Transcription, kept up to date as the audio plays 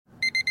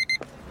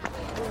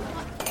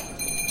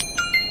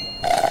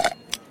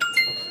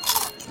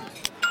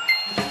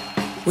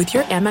With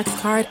your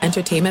Amex card,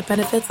 entertainment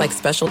benefits like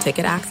special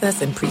ticket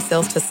access and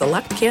pre-sales to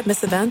select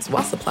can't-miss events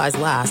while supplies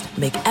last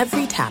make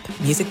every tap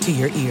music to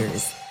your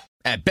ears.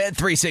 At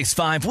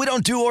Bet365, we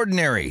don't do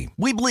ordinary.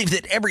 We believe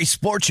that every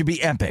sport should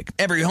be epic.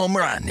 Every home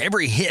run,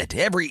 every hit,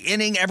 every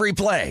inning, every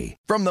play.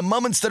 From the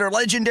moments that are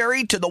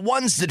legendary to the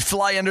ones that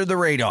fly under the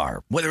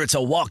radar. Whether it's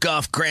a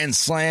walk-off grand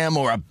slam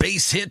or a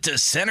base hit to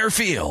center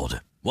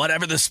field.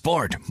 Whatever the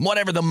sport,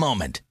 whatever the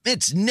moment.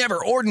 It's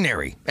never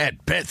ordinary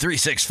at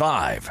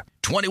Bet365.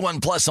 21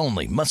 plus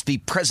only. Must be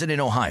present in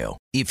Ohio.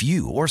 If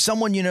you or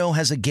someone you know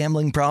has a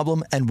gambling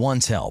problem and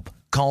wants help,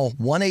 call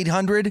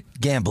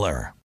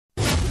 1-800-GAMBLER.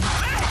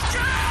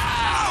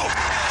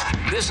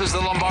 This is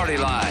the Lombardi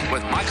Line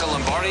with Michael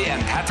Lombardi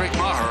and Patrick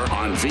Maher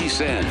on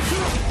VSiN.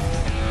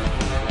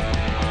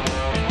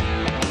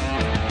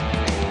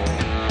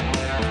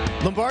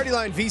 Lombardi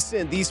Line,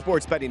 VSiN, the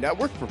Sports Betting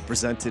Network. We're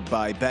presented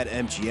by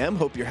BetMGM.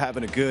 Hope you're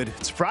having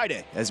it's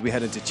Friday as we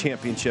head into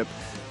championship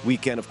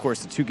weekend. Of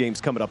course, the two games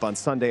coming up on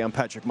Sunday. I'm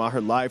Patrick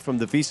Maher, live from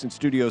the VSiN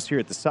studios here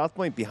at the South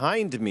Point.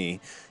 Behind me,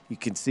 you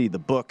can see the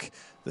book,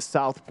 the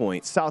South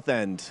Point, south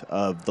end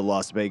of the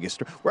Las Vegas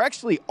Strip. We're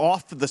actually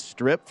off the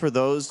Strip. For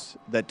those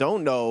that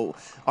don't know,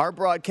 our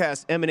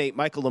broadcasts emanate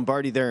Michael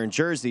Lombardi there in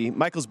Jersey.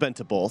 Michael's been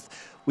to both.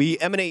 We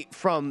emanate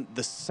from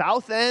the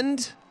south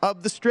end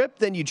of the Strip.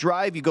 Then you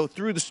drive, you go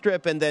through the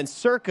Strip, and then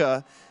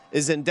Circa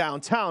is in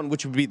downtown,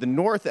 which would be the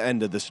north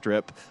end of the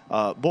Strip.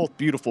 Both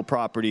beautiful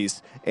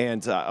properties.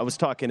 And I was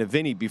talking to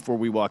Vinny before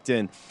we walked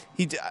in.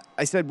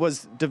 I said,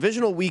 was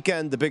divisional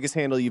weekend the biggest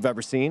handle you've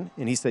ever seen?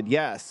 And he said,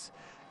 yes.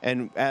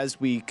 And as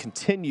we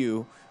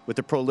continue with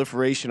the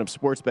proliferation of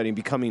sports betting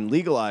becoming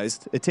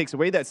legalized, it takes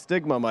away that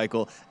stigma,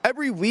 Michael.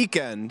 Every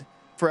weekend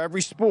for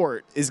every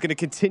sport is going to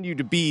continue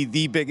to be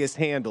the biggest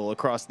handle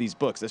across these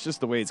books. That's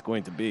just the way it's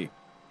going to be.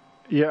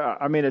 Yeah,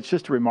 I mean, it's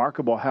just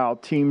remarkable how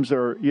teams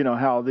are,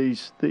 how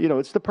these,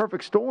 it's the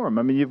perfect storm.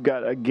 I mean, you've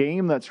got a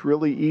game that's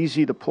really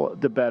easy to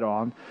bet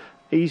on,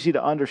 easy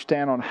to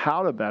understand on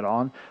how to bet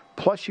on.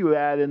 Plus, you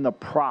add in the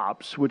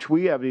props, which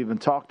we haven't even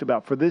talked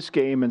about for this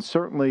game, and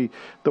certainly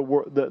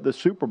the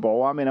Super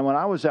Bowl. I mean, when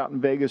I was out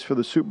in Vegas for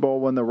the Super Bowl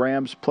when the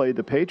Rams played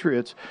the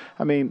Patriots,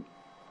 I mean,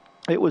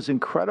 it was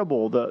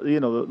incredible.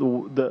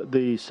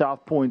 The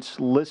South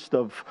Point's list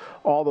of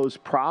all those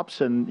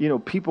props,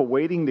 and people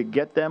waiting to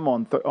get them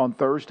on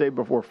Thursday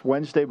before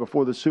Wednesday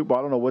before the Super Bowl.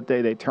 I don't know what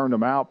day they turned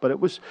them out, but it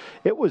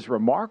was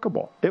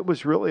remarkable. It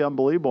was really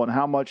unbelievable, and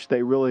how much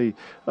they really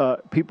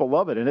people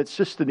love it. And it's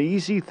just an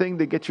easy thing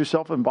to get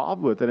yourself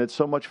involved with, and it's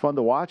so much fun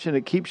to watch, and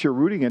it keeps your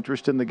rooting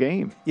interest in the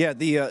game. Yeah,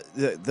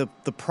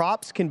 the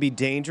props can be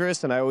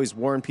dangerous, and I always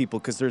warn people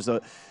because there's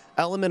a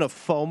element of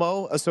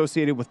FOMO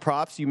associated with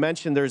props. You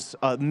mentioned there's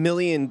a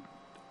million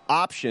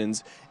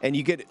options, and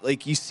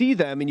you see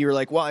them and you're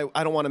like, well,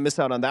 I don't want to miss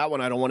out on that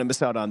one. I don't want to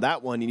miss out on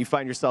that one. And you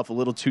find yourself a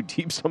little too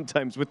deep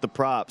sometimes with the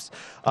props.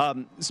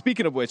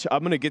 Speaking of which, I'm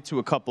going to get to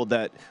a couple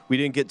that we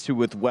didn't get to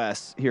with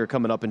Wes here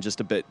coming up in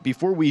just a bit.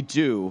 Before we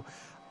do,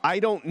 I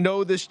don't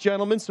know this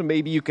gentleman, so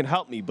maybe you can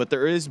help me, but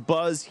there is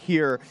buzz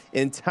here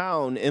in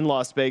town in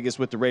Las Vegas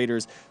with the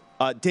Raiders.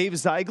 Dave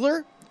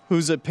Ziegler,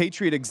 who's a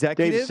Patriot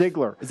executive.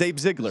 Dave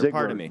Ziegler,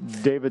 pardon me.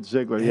 David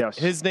Ziegler, yes.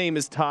 His name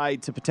is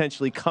tied to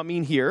potentially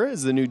coming here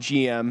as the new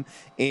GM,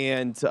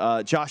 and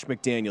Josh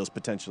McDaniels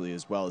potentially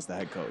as well as the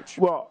head coach.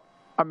 Well,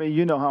 I mean,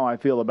 you know how I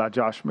feel about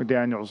Josh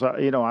McDaniels.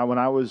 When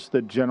I was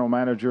the general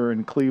manager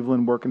in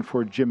Cleveland working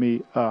for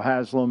Jimmy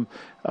Haslam,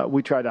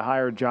 we tried to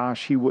hire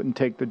Josh. He wouldn't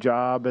take the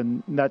job,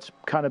 and that's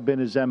kind of been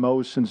his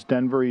MO since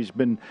Denver.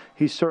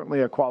 He's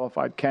certainly a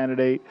qualified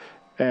candidate.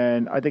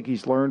 And I think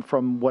he's learned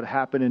from what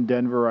happened in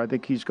Denver. I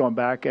think he's gone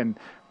back and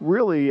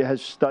really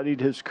has studied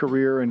his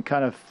career and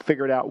kind of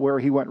figured out where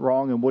he went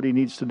wrong and what he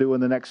needs to do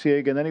in the next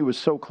gig. And then he was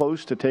so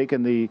close to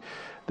taking the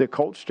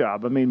Colts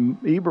job. I mean,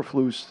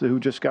 Eberflus, who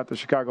just got the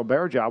Chicago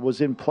Bear job, was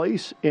in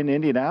place in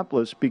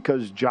Indianapolis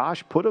because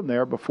Josh put him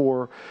there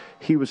before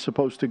he was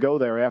supposed to go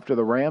there after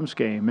the Rams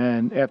game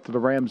and after the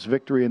Rams'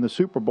 victory in the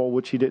Super Bowl,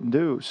 which he didn't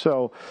do.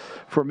 So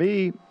for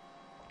me,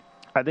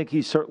 I think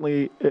he's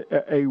certainly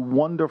a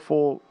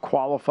wonderful,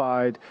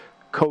 qualified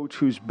coach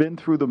who's been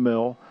through the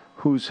mill,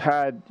 who's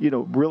had,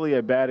 really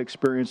a bad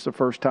experience the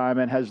first time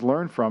and has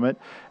learned from it.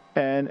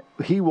 And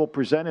he will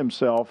present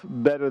himself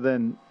better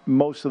than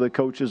most of the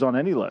coaches on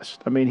any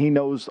list. I mean, he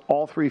knows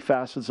all three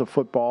facets of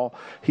football.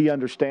 He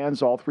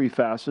understands all three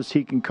facets.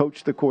 He can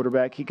coach the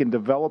quarterback. He can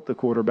develop the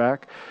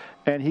quarterback.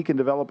 And he can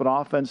develop an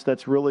offense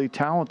that's really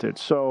talented.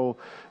 So,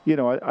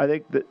 I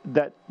think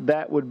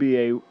that would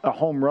be a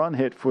home run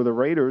hit for the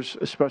Raiders,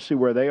 especially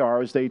where they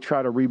are as they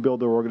try to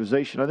rebuild their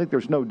organization. I think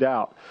there's no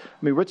doubt.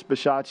 I mean, Rich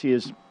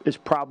Bisaccia is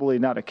probably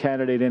not a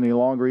candidate any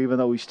longer, even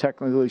though he's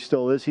technically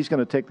still is. He's going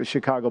to take the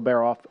Chicago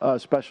Bear off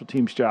special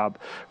teams job,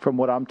 from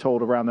what I'm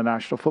told, around the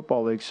National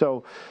Football League.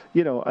 So,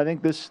 I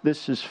think this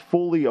is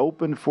fully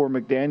open for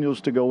McDaniels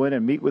to go in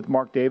and meet with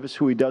Mark Davis,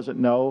 who he doesn't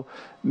know,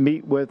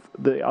 meet with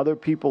the other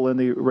people in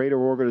the Raider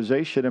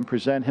organization and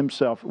present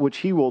himself, which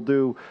he will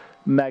do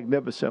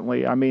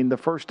magnificently. I mean, the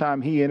first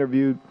time he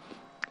interviewed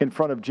in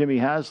front of Jimmy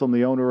Haslam,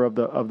 the owner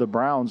of the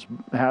Browns.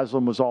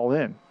 Haslam was all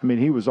in. I mean,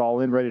 he was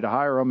all in, ready to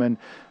hire him. And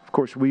of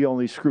course, we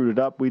only screwed it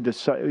up. We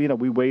decided,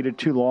 we waited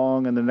too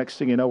long, and the next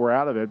thing you know, we're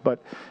out of it. But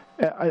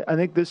I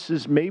think this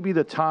is maybe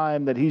the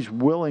time that he's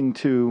willing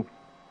to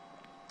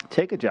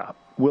take a job,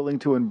 willing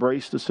to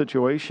embrace the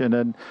situation,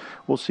 and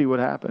we'll see what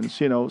happens.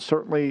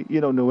 Certainly,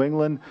 New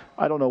England,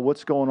 I don't know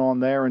what's going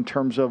on there in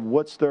terms of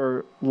what's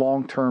their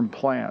long-term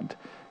plan.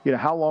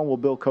 How long will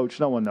Bill coach?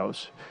 No one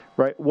knows,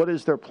 right? What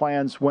is their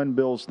plans when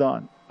Bill's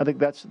done? I think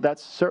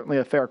that's certainly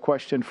a fair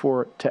question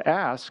to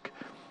ask,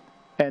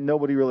 and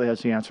nobody really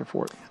has the answer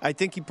for it. I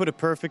think you put it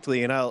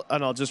perfectly, and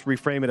I'll just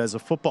reframe it as a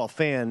football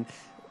fan.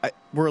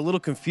 We're a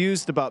little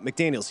confused about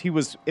McDaniels. He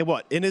was,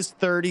 in his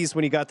 30s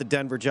when he got the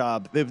Denver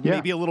job.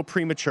 Maybe a little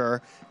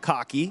premature,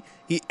 cocky.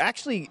 He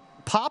actually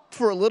popped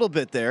for a little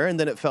bit there, and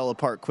then it fell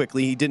apart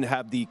quickly. He didn't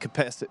have the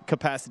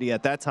capacity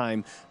at that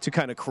time to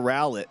kind of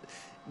corral it.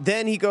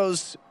 Then he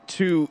goes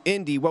to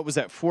Indy,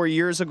 4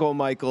 years ago,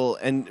 Michael,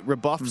 and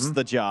rebuffs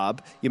the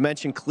job. You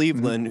mentioned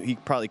Cleveland. He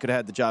probably could have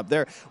had the job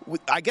there.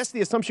 I guess the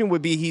assumption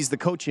would be he's the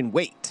coach in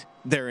wait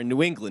there in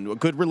New England, a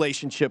good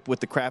relationship with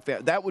the Kraft.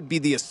 That would be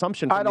the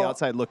assumption from the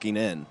outside looking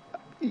in.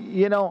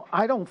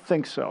 I don't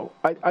think so.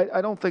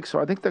 I don't think so.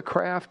 I think the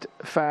Kraft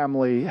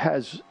family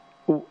has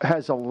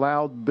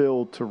allowed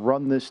Bill to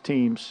run this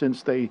team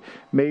since they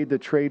made the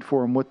trade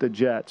for him with the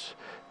Jets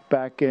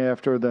back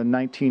after the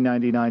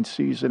 1999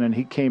 season, and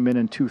he came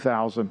in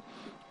 2000.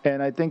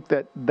 And I think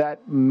that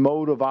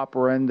modus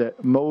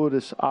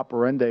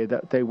operandi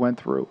that they went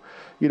through,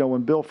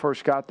 when Bill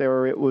first got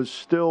there, it was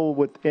still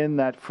within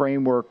that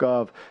framework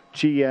of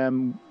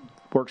GM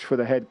works for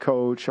the head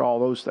coach, all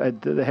those,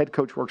 the head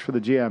coach works for the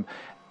GM.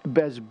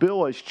 As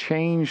Bill has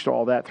changed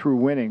all that through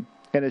winning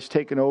and has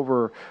taken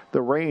over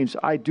the reins,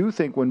 I do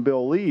think when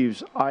Bill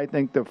leaves, I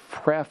think the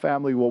Kraft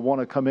family will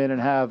want to come in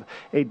and have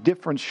a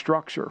different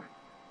structure,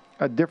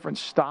 a different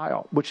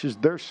style, which is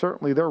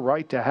certainly their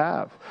right to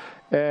have,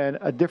 and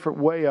a different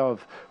way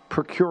of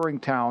procuring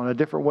talent, a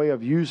different way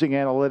of using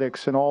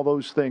analytics and all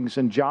those things.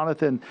 And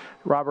Jonathan,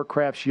 Robert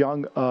Kraft's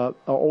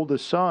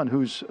oldest son,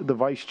 who's the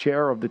vice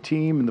chair of the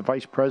team and the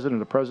vice president,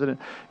 the president,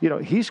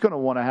 he's going to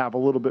want to have a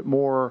little bit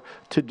more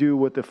to do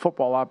with the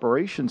football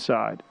operations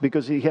side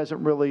because he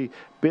hasn't really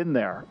been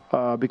there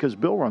because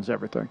Bill runs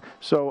everything.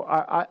 So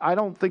I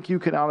don't think you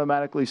can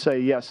automatically say,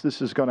 yes, this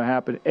is going to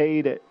happen.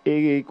 A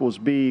equals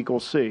B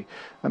equals C.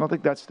 I don't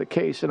think that's the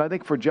case. And I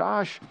think for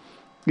Josh,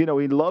 he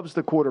loves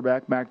the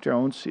quarterback, Mac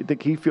Jones. I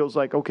think he feels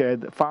like, okay,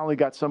 finally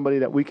got somebody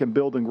that we can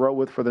build and grow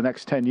with for the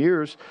next 10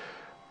 years.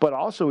 But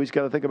also he's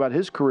got to think about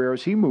his career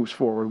as he moves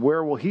forward.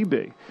 Where will he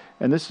be?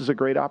 And this is a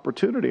great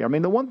opportunity. I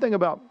mean, the one thing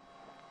about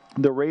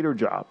the Raider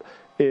job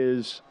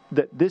is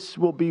that this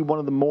will be one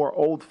of the more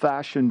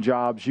old-fashioned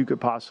jobs you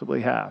could possibly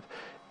have.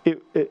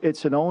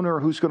 It's an owner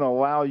who's going to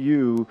allow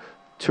you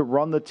to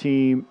run the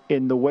team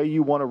in the way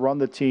you want to run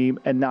the team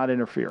and not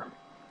interfere.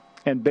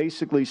 And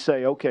basically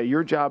say, okay,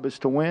 your job is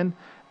to win,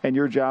 and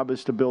your job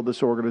is to build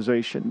this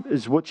organization,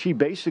 is what she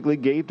basically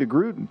gave to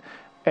Gruden.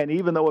 And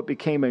even though it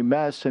became a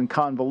mess and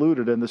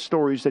convoluted, and the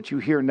stories that you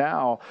hear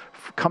now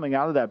coming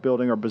out of that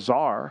building are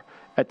bizarre,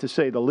 to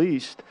say the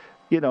least,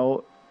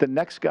 the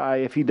next guy,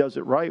 if he does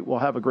it right, will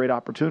have a great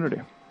opportunity.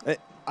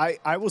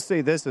 I will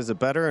say this as a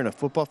bettor and a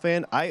football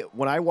fan.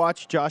 When I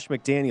watch Josh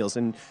McDaniels,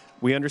 and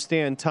we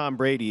understand Tom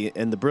Brady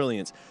and the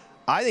brilliance,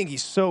 I think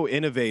he's so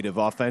innovative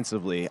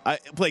offensively.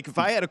 If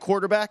I had a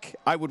quarterback,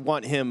 I would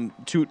want him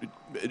to,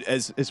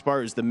 as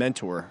far as the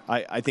mentor.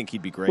 I think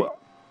he'd be great.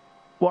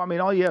 Well, I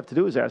mean, all you have to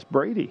do is ask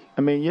Brady.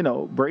 I mean,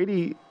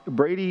 Brady.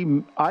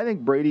 I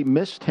think Brady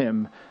missed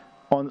him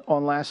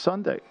on last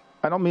Sunday.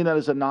 I don't mean that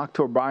as a knock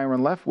toward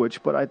Byron Leftwich,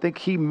 but I think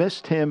he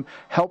missed him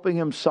helping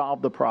him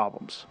solve the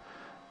problems.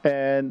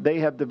 And they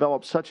have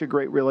developed such a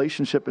great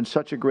relationship and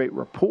such a great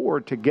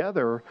rapport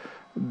together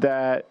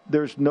that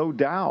there's no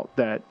doubt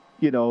that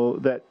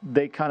that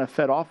they kind of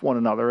fed off one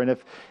another. And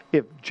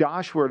if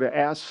Josh were to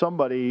ask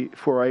somebody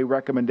for a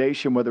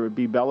recommendation, whether it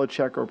be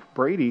Belichick or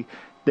Brady,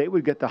 they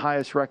would get the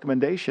highest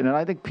recommendation. And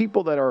I think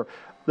people that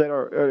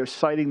are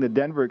citing the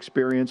Denver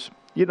experience,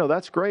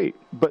 that's great.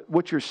 But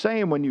what you're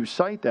saying when you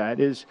cite that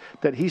is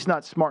that he's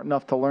not smart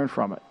enough to learn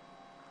from it,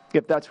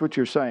 if that's what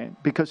you're saying,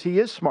 because he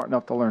is smart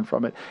enough to learn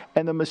from it.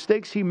 And the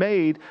mistakes he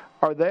made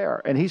are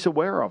there, and he's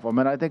aware of them.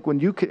 And I think when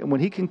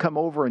he can come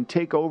over and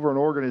take over an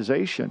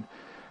organization,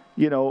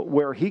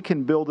 where he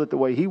can build it the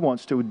way he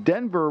wants to.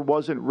 Denver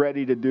wasn't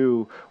ready to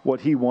do what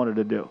he wanted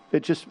to do.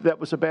 It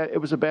was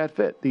a bad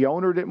fit. The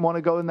owner didn't want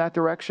to go in that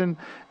direction,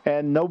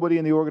 and nobody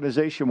in the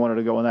organization wanted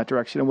to go in that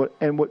direction.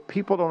 And what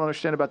people don't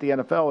understand about the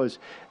NFL is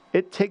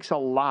it takes a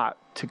lot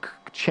to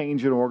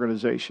change an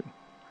organization.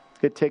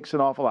 It takes an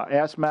awful lot.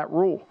 Ask Matt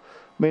Rule.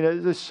 I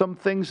mean, there's some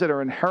things that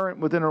are inherent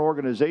within an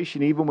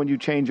organization, even when you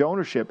change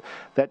ownership,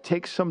 that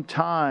takes some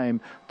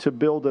time to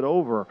build it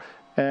over.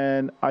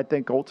 And I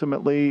think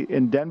ultimately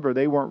in Denver,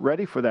 they weren't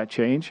ready for that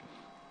change.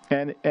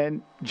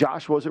 And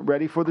Josh wasn't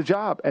ready for the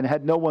job and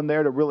had no one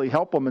there to really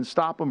help him and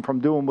stop him from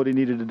doing what he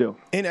needed to do.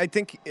 And I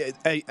think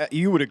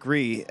you would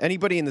agree,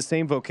 anybody in the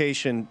same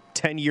vocation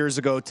 10 years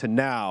ago to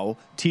now,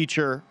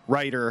 teacher,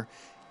 writer,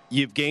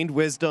 you've gained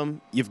wisdom,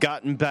 you've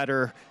gotten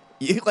better.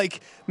 Like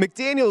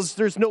McDaniels,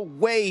 there's no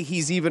way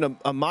he's even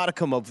a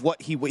modicum of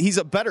what he's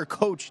a better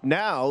coach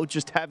now,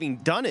 just having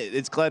done it.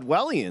 It's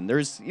Gladwellian.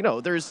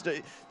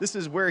 This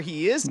is where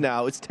he is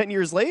now. It's 10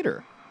 years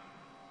later.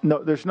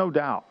 No, there's no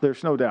doubt.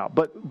 There's no doubt.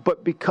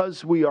 But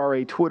because we are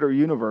a Twitter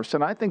universe,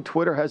 and I think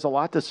Twitter has a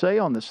lot to say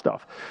on this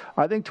stuff.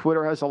 I think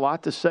Twitter has a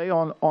lot to say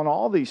on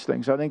all these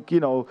things. I think,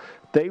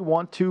 they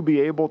want to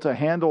be able to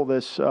handle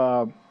this.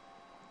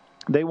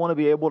 They want to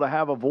be able to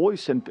have a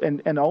voice,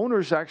 and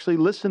owners actually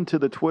listen to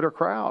the Twitter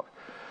crowd.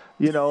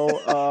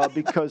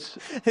 Because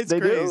it's they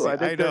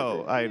crazy.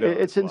 do. I know.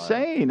 It's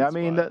insane.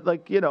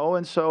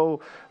 And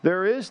so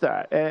there is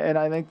that. And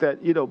I think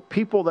that,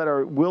 people that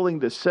are willing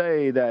to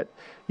say that,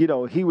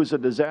 he was a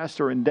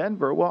disaster in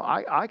Denver. Well,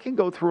 I can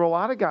go through a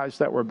lot of guys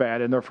that were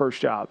bad in their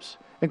first jobs,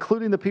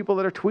 including the people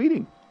that are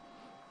tweeting.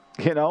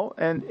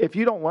 And if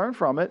you don't learn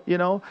from it,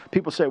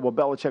 people say, well,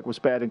 Belichick was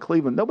bad in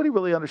Cleveland. Nobody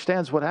really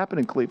understands what happened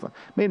in Cleveland.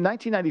 I mean, in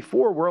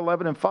 1994, we're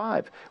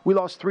 11-5. We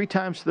lost 3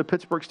 times to the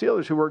Pittsburgh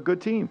Steelers, who were a good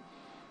team.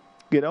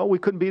 We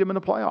couldn't beat them in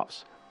the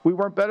playoffs. We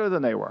weren't better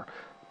than they were.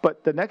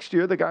 But the next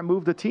year, the guy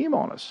moved the team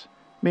on us.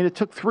 I mean, it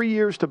took 3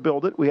 years to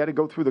build it. We had to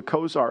go through the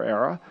Kozar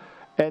era.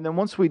 And then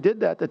once we did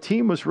that, the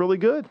team was really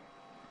good.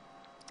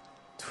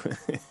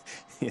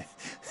 Yeah.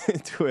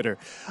 Twitter.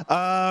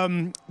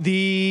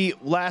 The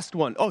last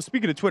one. Oh,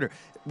 speaking of Twitter,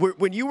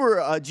 when you were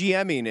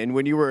GMing and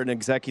when you were an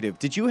executive,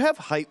 did you have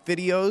hype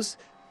videos?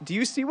 Do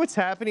you see what's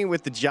happening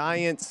with the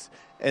Giants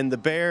and the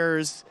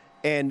Bears?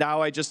 And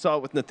now I just saw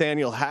it with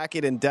Nathaniel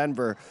Hackett in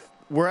Denver.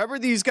 Wherever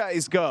these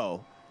guys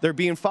go, they're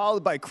being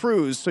followed by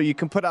crews, so you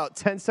can put out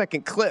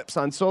 10-second clips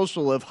on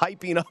social of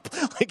hyping up.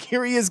 Like,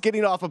 here he is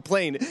getting off a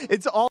plane.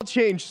 It's all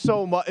changed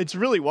so much. It's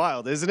really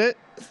wild, isn't it?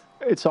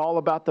 It's all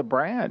about the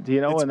brand,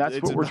 and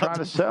that's what we're trying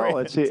to sell.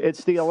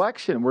 It's the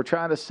election. We're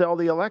trying to sell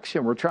the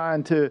election. We're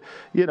trying to,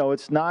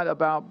 it's not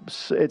about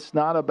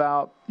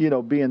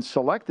being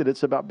selected.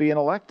 It's about being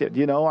elected.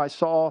 I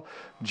saw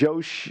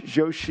Joe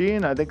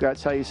Sheehan, I think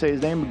that's how you say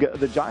his name,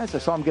 the Giants. I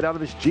saw him get out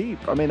of his Jeep.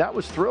 I mean, that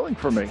was thrilling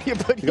for me.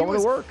 Yeah, but going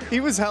to work.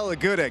 He was hella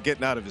good at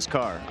getting out of his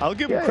car. I'll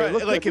give him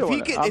credit. Like if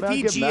he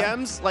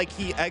GMs like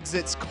he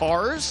exits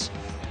cars,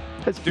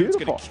 it's dude's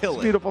beautiful. Gonna kill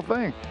it's a beautiful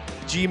thing.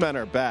 G-men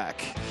are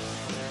back.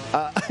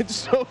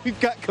 So we've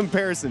got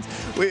comparisons.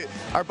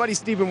 Our buddy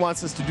Steven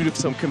wants us to do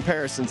some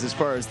comparisons as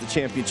far as the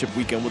championship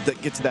weekend. We'll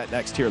get to that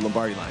next here at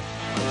Lombardi Line.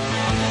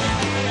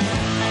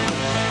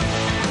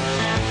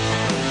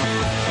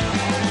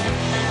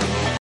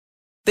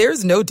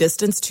 There's no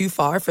distance too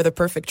far for the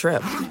perfect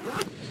trip.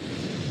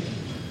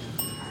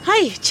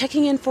 Hi,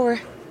 checking in for...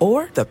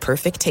 Or the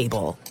perfect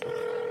table.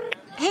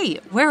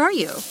 Hey, where are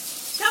you?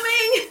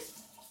 Coming!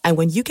 And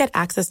when you get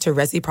access to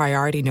Resi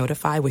Priority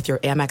Notify with your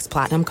Amex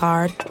Platinum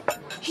card...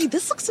 Hey,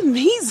 this looks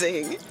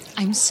amazing.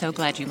 I'm so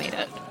glad you made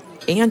it.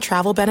 And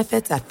travel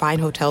benefits at fine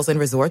hotels and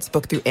resorts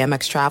booked through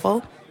Amex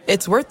Travel,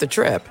 it's worth the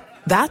trip.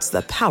 That's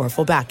the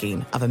powerful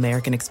backing of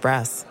American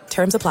Express.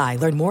 Terms apply.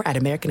 Learn more at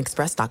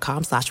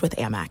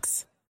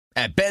americanexpress.com/withAmex.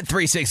 At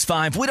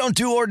Bet365, we don't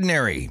do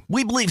ordinary.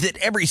 We believe that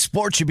every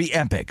sport should be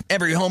epic.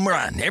 Every home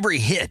run, every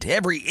hit,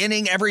 every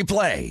inning, every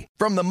play.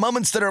 From the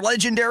moments that are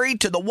legendary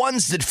to the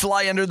ones that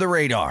fly under the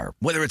radar.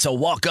 Whether it's a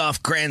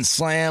walk-off grand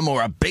slam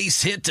or a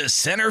base hit to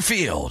center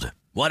field.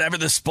 Whatever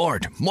the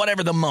sport,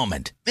 whatever the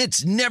moment,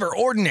 it's never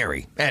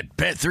ordinary at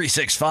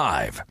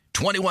Bet365.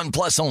 21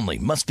 plus only.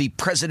 Must be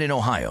present in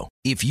Ohio.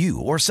 If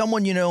you or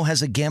someone you know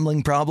has a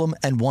gambling problem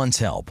and wants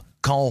help,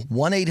 call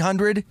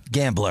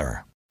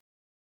 1-800-GAMBLER.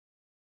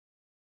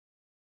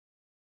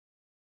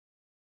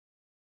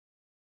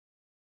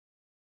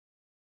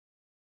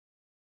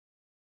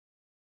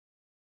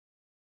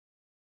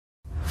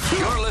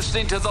 You're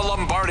listening to the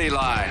Lombardi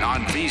Line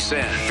on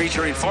VSiN,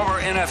 featuring former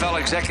NFL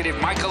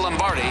executive Michael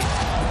Lombardi.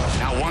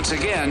 Now, once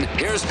again,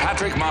 here's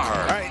Patrick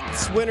Maher. All right,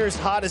 it's winter's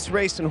hottest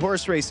race in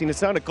horse racing. It's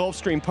down at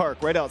Gulfstream Park,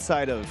 right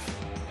outside of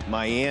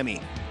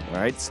Miami. All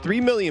right, it's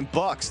 $3 million,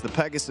 the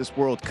Pegasus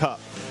World Cup.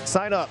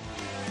 Sign up.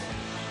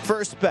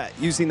 First bet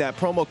using that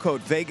promo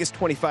code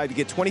Vegas25. You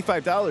get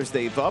 $25.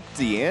 They've upped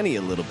the ante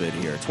a little bit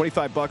here.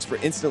 $25 for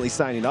instantly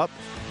signing up.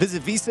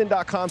 Visit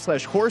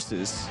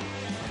vsin.com/horses.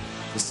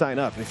 to sign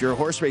up. If you're a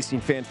horse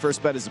racing fan,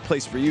 First Bet is a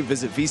place for you.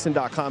 Visit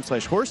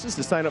vsin.com/horses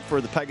to sign up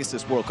for the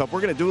Pegasus World Cup.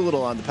 We're going to do a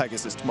little on the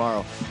Pegasus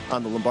tomorrow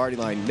on the Lombardi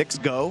Line. Nick's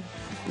Go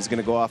is going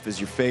to go off as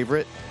your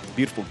favorite.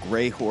 Beautiful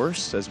gray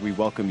horse as we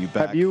welcome you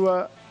back. Have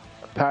you,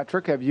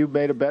 Patrick, have you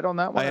made a bet on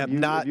that one? I have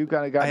not.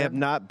 I have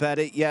not bet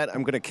it yet.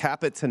 I'm going to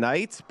cap it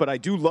tonight, but I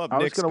do love Nick's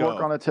Go. I was going to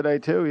work on it today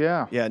too,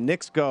 yeah. Yeah,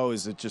 Nick's Go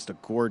is just a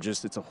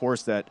gorgeous, it's a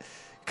horse that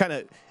kind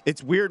of,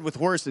 it's weird with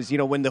horses. You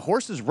know, when the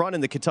horses run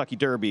in the Kentucky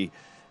Derby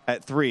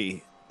at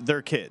 3,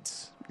 they're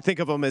kids. Think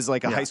of them as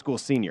like a high school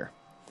senior.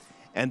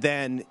 and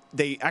then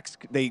they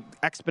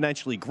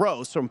exponentially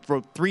grow. So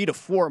from 3 to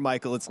 4,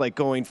 Michael, it's like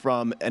going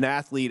from an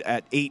athlete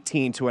at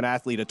 18 to an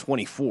athlete at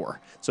 24.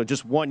 So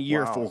just 1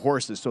 year for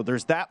horses. So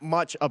there's that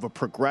much of a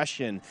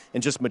progression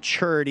and just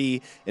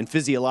maturity and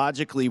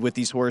physiologically with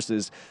these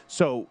horses.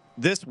 So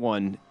this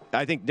one,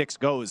 I think Knicks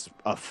Go is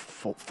a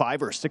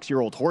 5 or 6 year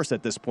old horse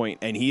at this point,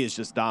 and he is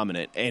just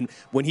dominant. And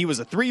when he was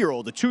a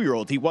 3-year-old, a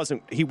 2-year-old, he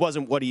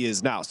wasn't what he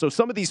is now. So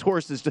some of these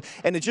horses,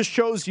 and it just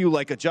shows you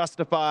like a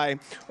Justify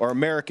or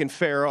American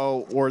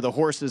Pharoah or the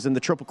horses in the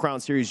Triple Crown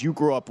series you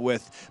grew up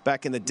with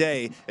back in the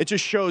day. It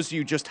just shows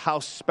you just how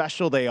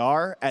special they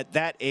are at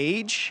that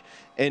age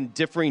in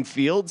differing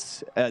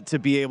fields to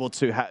be able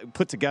to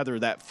put together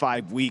that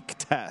 5-week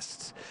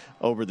test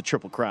over the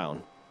Triple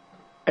Crown.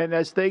 And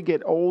as they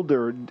get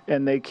older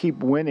and they keep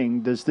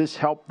winning, does this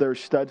help their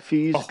stud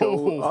fees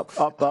go up,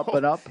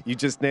 and up? You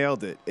just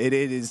nailed it. It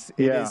is.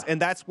 And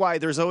that's why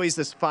there's always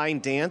this fine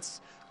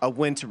dance of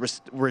when to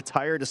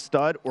retire to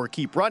stud or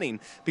keep running.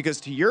 Because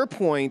to your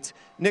point,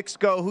 Knicks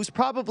Go, who's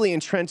probably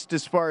entrenched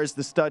as far as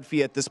the stud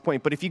fee at this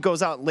point, but if he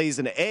goes out and lays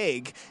an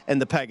egg in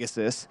the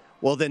Pegasus,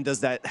 well, then does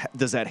that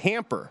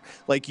hamper?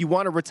 Like, you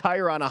want to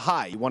retire on a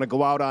high. You want to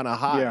go out on a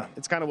high. Yeah.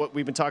 It's kind of what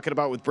we've been talking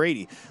about with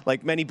Brady.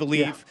 Like, many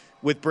believe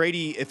with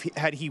Brady,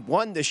 had he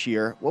won this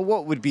year, well,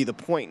 what would be the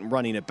point in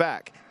running it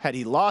back? Had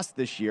he lost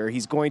this year,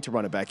 he's going to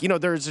run it back. You know,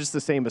 there's just the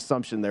same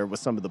assumption there with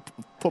some of the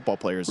football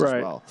players as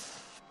well.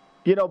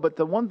 You know, but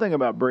the one thing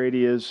about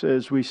Brady is,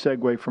 as we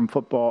segue from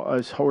football,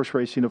 as horse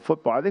racing to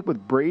football, I think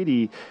with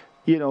Brady,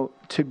 you know,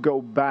 to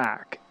go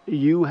back,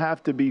 you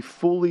have to be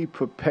fully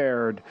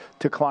prepared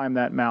to climb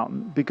that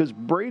mountain, because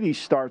Brady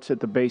starts at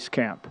the base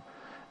camp.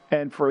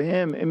 And for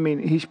him, I mean,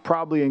 he's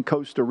probably in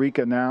Costa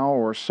Rica now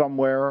or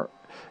somewhere,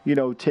 you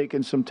know,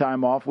 taking some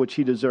time off, which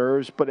he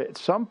deserves. But at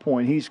some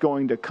point, he's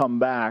going to come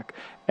back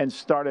and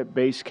start at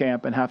base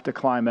camp and have to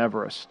climb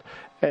Everest.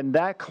 And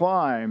that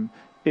climb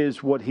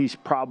is what he's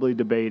probably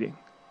debating.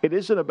 It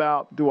isn't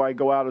about, do I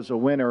go out as a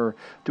winner?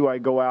 Do I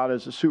go out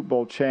as a Super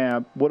Bowl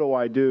champ? What do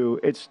I do?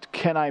 It's,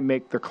 can I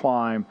make the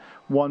climb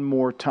one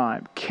more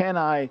time? Can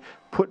I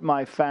put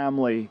my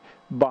family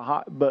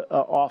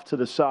off to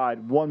the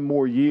side one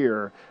more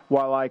year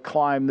while I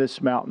climb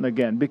this mountain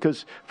again?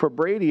 Because for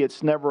Brady,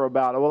 it's never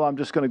about, well, I'm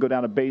just going to go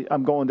down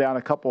I'm going down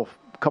a couple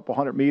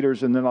 100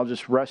 meters and then I'll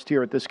just rest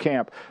here at this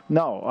camp.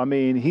 No, I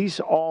mean, he's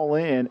all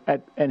in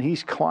and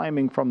he's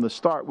climbing from the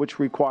start, which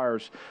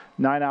requires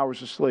 9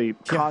 hours of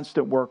sleep,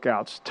 constant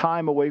workouts,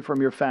 time away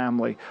from your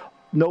family,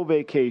 no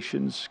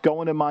vacations,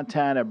 going to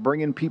Montana,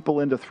 bringing people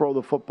in to throw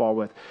the football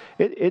with.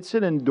 It's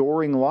an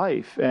enduring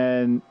life,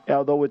 and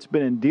although it's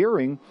been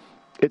endearing,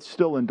 it's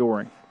still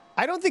enduring.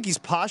 I don't think he's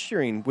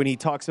posturing when he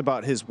talks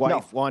about his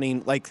wife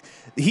wanting, like,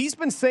 he's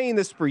been saying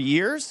this for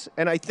years,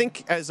 and I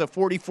think as a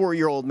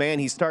 44-year-old man,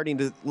 he's starting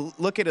to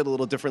look at it a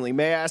little differently.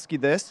 May I ask you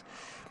this?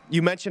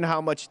 You mentioned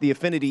how much the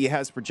affinity he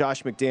has for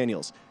Josh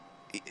McDaniels.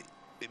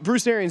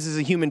 Bruce Arians is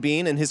a human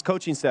being, and his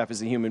coaching staff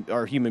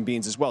are human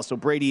beings as well, so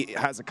Brady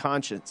has a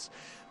conscience.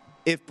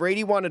 If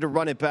Brady wanted to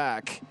run it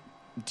back,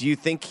 do you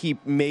think he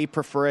may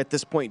prefer at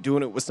this point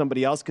doing it with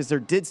somebody else? Because there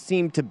did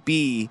seem to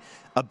be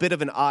a bit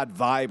of an odd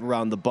vibe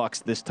around the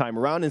Bucs this time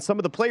around, and some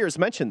of the players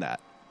mentioned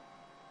that.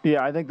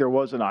 Yeah, I think there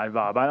was an odd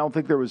vibe. I don't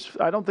think there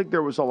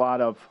was a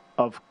lot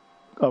of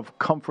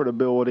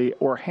comfortability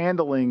or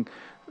handling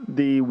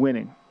the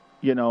winning.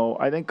 You know,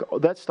 I think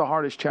that's the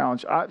hardest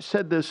challenge. I've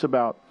said this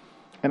about,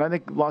 and I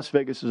think Las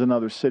Vegas is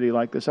another city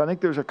like this. I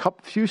think there's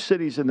few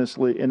cities in this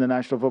league, in the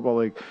National Football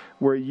League,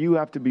 where you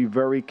have to be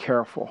very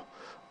careful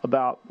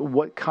about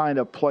what kind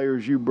of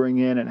players you bring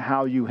in and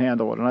how you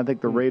handle it. And I think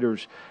the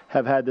Raiders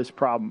have had this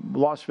problem.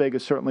 Las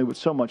Vegas certainly with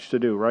so much to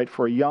do, right?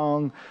 For a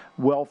young,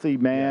 wealthy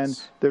man,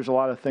 there's a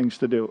lot of things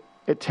to do.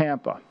 At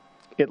Tampa,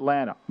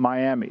 Atlanta,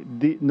 Miami,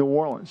 New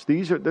Orleans,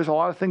 there's a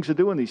lot of things to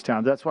do in these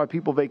towns. That's why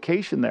people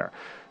vacation there.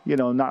 You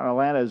know, not in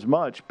Atlanta as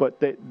much,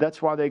 but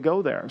that's why they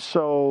go there.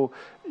 So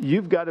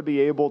you've got to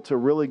be able to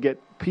really get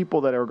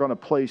people that are going to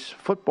place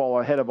football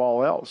ahead of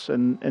all else.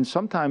 And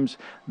sometimes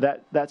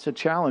that's a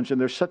challenge.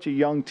 And there's such a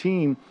young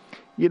team.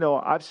 You know,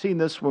 I've seen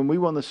this when we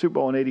won the Super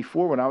Bowl in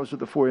 '84 when I was with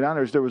the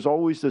 49ers. There was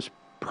always this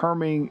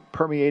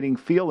permeating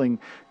feeling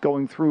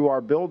going through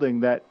our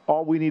building that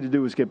all we need to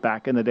do is get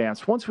back in the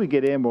dance. Once we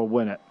get in, we'll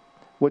win it,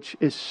 which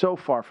is so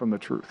far from the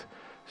truth.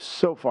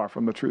 So far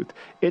from the truth.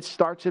 It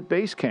starts at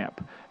base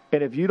camp.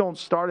 And if you don't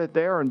start it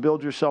there and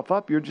build yourself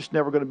up, you're just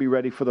never going to be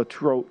ready for the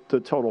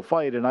total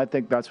fight. And I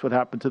think that's what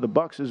happened to the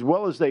Bucs. As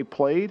well as they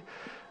played,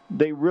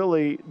 they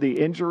really, the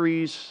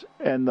injuries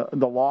and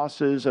the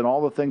losses and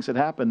all the things that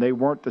happened, they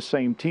weren't the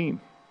same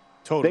team.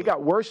 Totally. They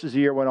got worse as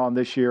the year went on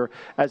this year,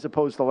 as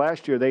opposed to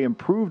last year. They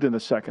improved in the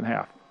second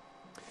half.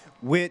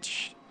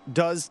 Which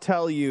does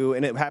tell you,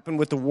 and it happened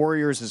with the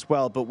Warriors as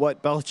well, but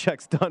what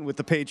Belichick's done with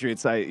the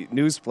Patriots,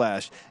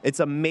 newsflash, it's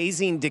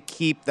amazing to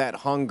keep that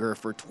hunger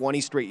for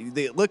 20 straight.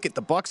 The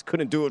Bucs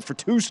couldn't do it for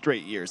 2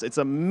 straight years. It's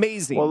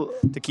amazing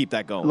to keep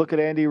that going. Look at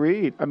Andy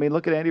Reid. I mean,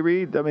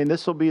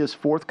 this will be his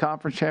 4th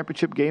conference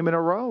championship game in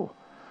a row.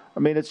 I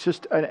mean, it's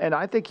just, and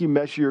I think you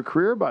measure your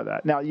career by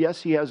that. Now,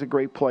 yes, he has a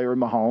great player in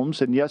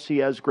Mahomes, and yes, he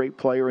has a great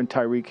player in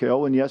Tyreek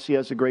Hill, and yes, he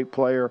has a great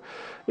player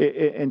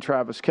in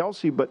Travis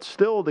Kelce, but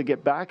still to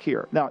get back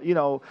here. Now,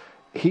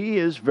 he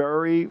is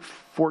very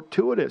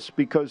fortuitous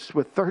because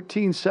with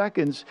 13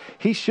 seconds,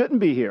 he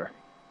shouldn't be here.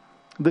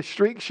 The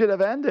streak should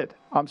have ended.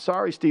 I'm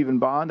sorry, Stephen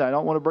Bond. I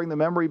don't want to bring the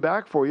memory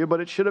back for you, but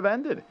it should have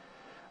ended.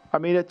 I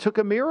mean, it took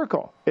a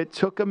miracle. It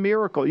took a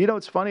miracle.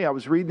 It's funny. I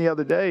was reading the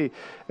other day,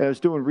 and I was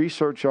doing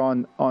research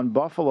on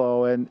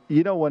Buffalo, and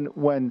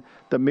when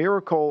the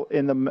miracle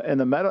in the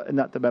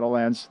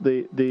Meadowlands,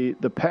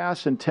 the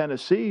pass in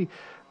Tennessee,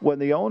 when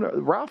the owner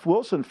Ralph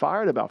Wilson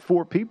fired about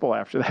 4 people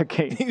after that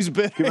game. He was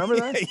bitter. Do you remember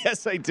that?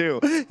 Yes, I do.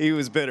 He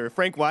was bitter.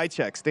 Frank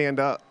Wycheck, stand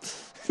up.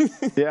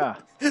 Yeah.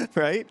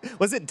 Right?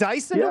 Was it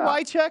Dyson or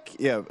Wycheck?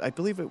 Yeah, I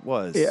believe it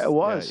was. Yeah, it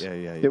was. Yeah.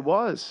 It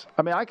was.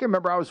 I mean, I can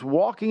remember I was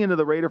walking into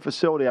the Raider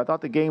facility. I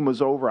thought the game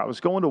was over. I was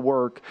going to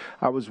work.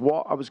 I was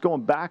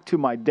going back to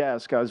my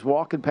desk. I was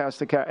walking past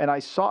the cat, and I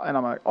saw, and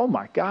I'm like, oh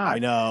my God. I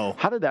know.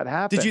 How did that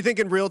happen? Did you think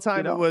in real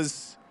time it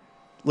was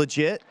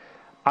legit?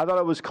 I thought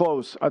it was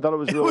close. I thought it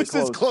was really close. It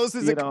was as close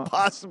as it could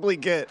possibly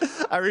get.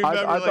 I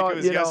remember I thought, it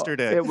was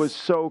yesterday. It was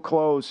so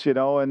close,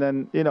 and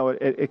then,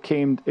 it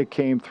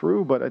came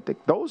through. But I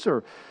think those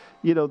are,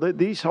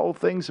 these whole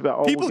things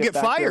about, people we'll get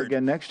fired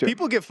again next year.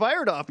 People get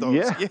fired off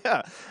those.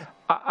 Yeah.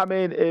 I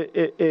mean,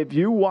 if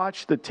you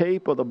watch the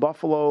tape of the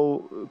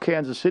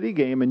Buffalo-Kansas City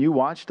game and you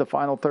watch the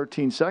final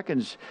 13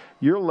 seconds,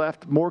 you're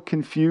left more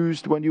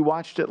confused when you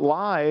watched it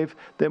live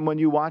than when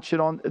you watch it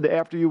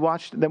when you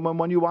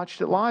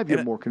watched it live.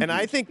 You're more confused. And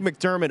I think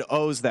McDermott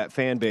owes that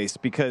fan base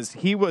because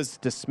he was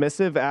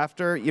dismissive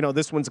after,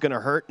 this one's going to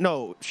hurt.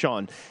 No,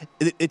 Sean,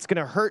 it's going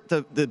to hurt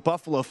the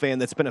Buffalo fan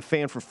that's been a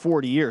fan for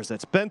 40 years,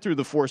 that's been through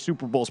the 4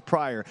 Super Bowls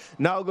prior,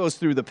 now goes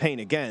through the pain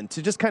again.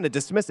 To just kind of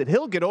dismiss it,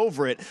 he'll get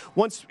over it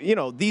once,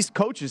 these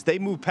coaches, they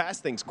move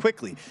past things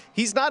quickly.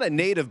 He's not a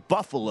native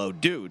Buffalo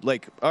dude.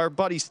 Like our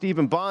buddy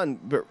Stephen Bond,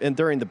 and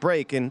during the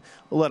break, and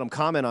we'll let him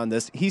comment on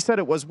this, he said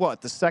it was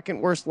the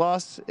second worst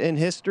loss in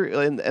history,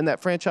 in that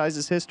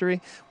franchise's history.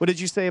 What did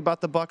you say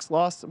about the Bucs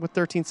loss with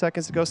 13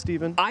 seconds to go,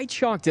 Stephen? I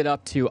chalked it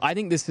up to, I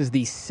think this is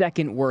the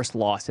second worst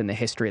loss in the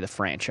history of the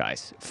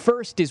franchise.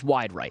 First is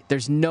wide right.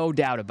 There's no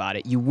doubt about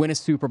it. You win a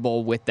Super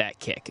Bowl with that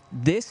kick.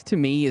 This, to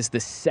me, is the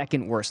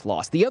second worst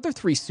loss. The other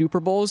 3 Super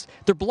Bowls,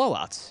 they're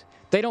blowouts.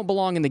 They don't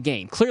belong in the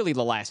game. Clearly,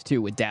 the last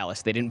 2 with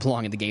Dallas, they didn't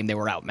belong in the game. They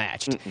were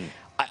outmatched.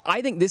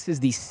 I think this is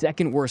the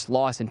second worst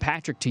loss. And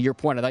Patrick, to your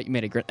point, I thought you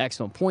made an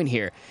excellent point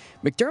here.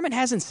 McDermott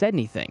hasn't said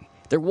anything.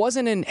 There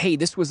wasn't hey,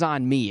 this was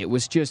on me. It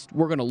was just,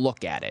 we're going to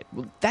look at it.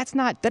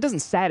 That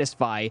doesn't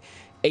satisfy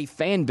a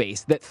fan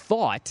base that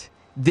thought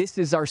this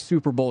is our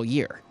Super Bowl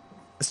year.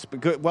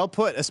 Good, well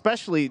put,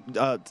 especially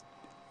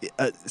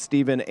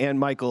Stephen and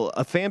Michael,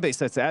 a fan base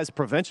that's as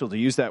provincial, to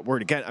use that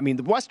word again. I mean,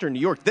 the Western New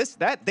York,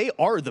 they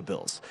are the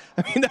Bills.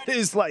 I mean, that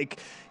is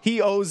he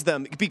owes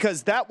them,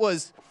 because that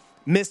was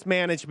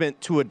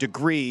mismanagement to a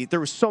degree. There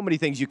were so many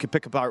things you could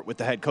pick apart with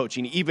the head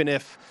coaching, even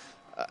if,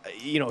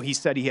 he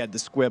said he had the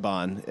squib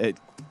on.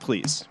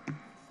 Please.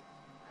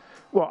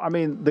 Well, I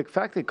mean, the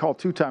fact they called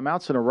 2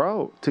 timeouts in a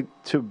row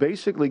to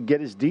basically get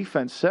his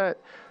defense set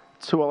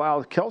to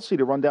allow Kelce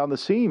to run down the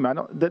seam,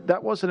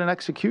 that wasn't an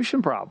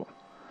execution problem.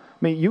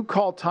 I mean, you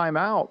call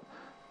timeout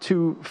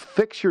to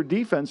fix your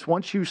defense.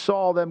 Once you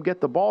saw them get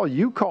the ball,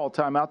 you call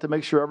timeout to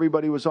make sure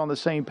everybody was on the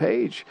same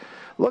page.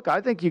 Look, I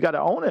think you got to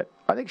own it.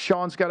 I think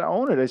Sean's got to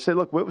own it. They say,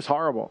 look, it was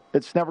horrible.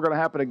 It's never going to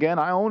happen again.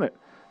 I own it.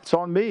 It's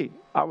on me.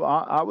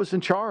 I was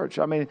in charge.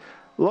 I mean,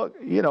 look,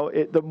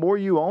 the more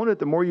you own it,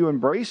 the more you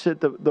embrace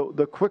it,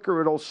 the quicker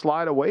it'll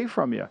slide away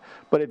from you.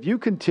 But if you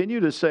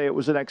continue to say it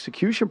was an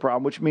execution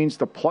problem, which means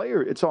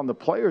it's on the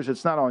players,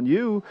 it's not on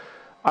you,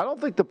 I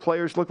don't think the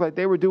players looked like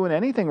they were doing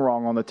anything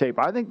wrong on the tape.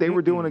 I think they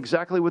were doing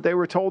exactly what they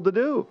were told to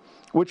do,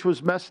 which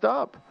was messed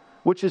up,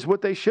 which is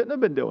what they shouldn't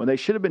have been doing. They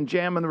should have been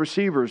jamming the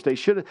receivers. They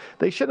should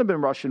have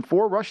been rushing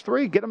 4, rush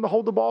 3, get him to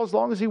hold the ball as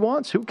long as he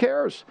wants. Who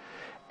cares?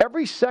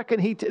 Every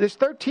second there's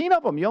 13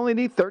 of them. You only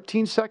need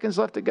 13 seconds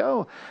left to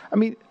go. I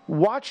mean,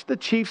 watch the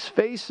Chiefs'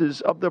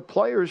 faces of their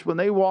players when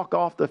they walk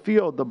off the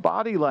field, the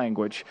body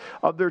language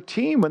of their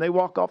team when they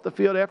walk off the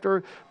field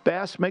after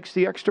Bass makes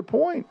the extra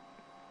point.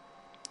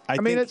 I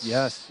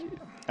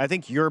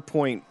think your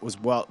point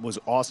was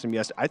awesome.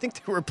 Yes, I think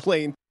they were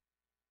playing.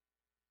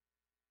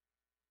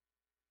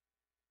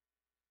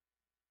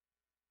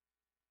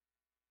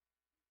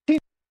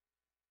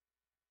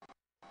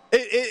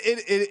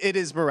 It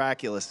is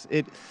miraculous.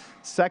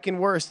 Second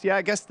worst. Yeah,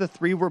 I guess the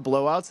 3 were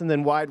blowouts and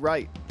then wide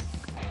right.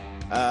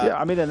 Yeah,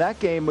 I mean, in that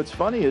game, what's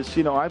funny is,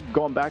 I've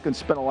gone back and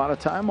spent a lot of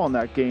time on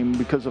that game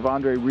because of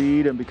Andre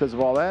Reed and because of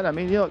all that. I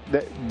mean,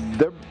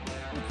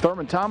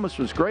 Thurman Thomas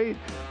was great,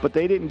 but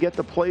they didn't get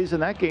the plays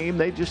in that game.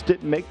 They just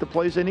didn't make the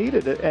plays they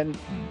needed. And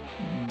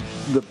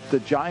the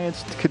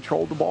Giants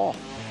controlled the ball.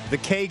 The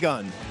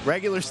K-Gun.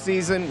 Regular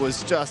season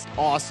was just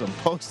awesome.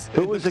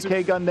 Who was the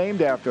K-Gun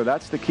named after?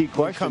 That's the key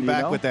question. We'll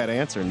come back with that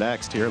answer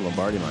next here,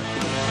 Lombardi Line.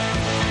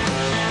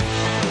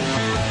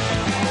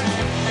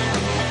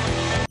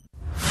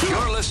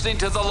 listening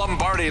to the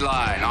Lombardi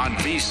Line on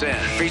VSiN,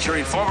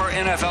 featuring former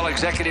NFL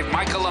executive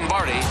Michael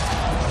Lombardi.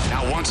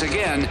 Now, once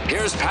again,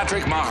 here's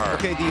Patrick Maher.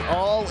 Okay, the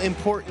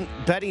all-important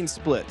betting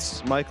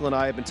splits. Michael and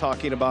I have been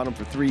talking about them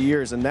for 3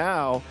 years, and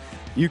now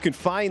you can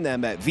find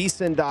them at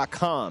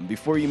vsin.com.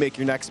 Before you make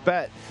your next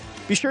bet,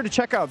 be sure to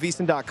check out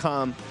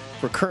vsin.com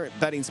for current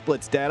betting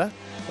splits data.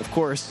 Of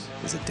course,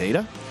 is it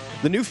data?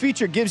 The new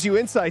feature gives you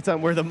insights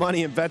on where the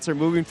money and bets are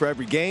moving for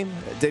every game.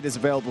 Data is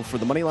available for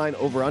the money line,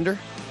 over-under.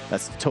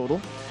 That's the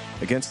total.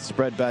 Against the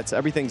spread bets,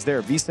 everything's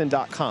there,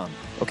 vsin.com.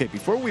 Okay,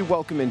 before we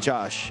welcome in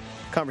Josh,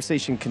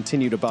 conversation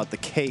continued about the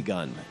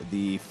K-Gun,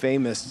 the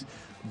famous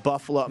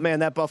Buffalo.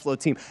 Man, that Buffalo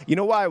team. You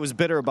know why I was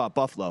bitter about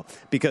Buffalo?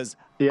 Because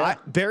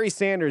Barry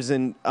Sanders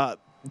and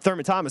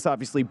Thurman Thomas,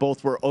 obviously,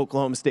 both were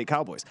Oklahoma State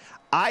Cowboys.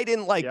 I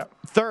didn't like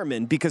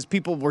Thurman because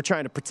people were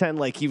trying to pretend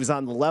like he was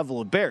on the level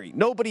of Barry.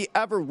 Nobody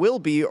ever will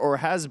be or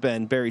has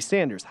been Barry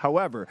Sanders.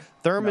 However,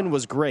 Thurman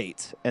was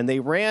great, and they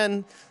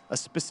ran a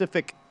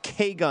specific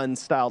K-Gun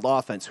styled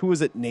offense. Who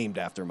was it named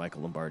after,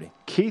 Michael Lombardi?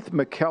 Keith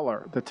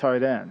McKellar, the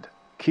tight end.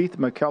 Keith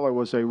McKellar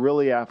was a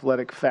really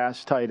athletic,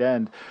 fast tight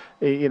end.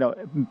 You know,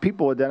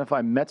 people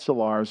identify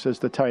Metzelaars as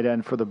the tight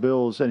end for the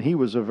Bills, and he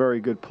was a very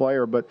good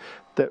player. But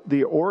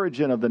the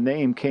origin of the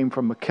name came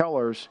from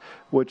McKellar's,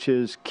 which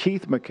is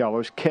Keith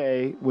McKellar's,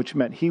 K, which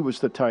meant he was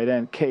the tight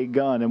end,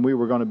 K-Gun, and we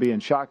were going to be in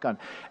shotgun.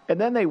 And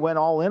then they went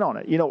all in on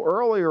it. You know,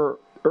 earlier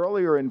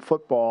in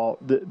football,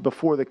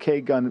 before the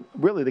K-Gun,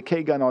 really the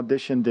K-Gun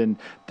auditioned in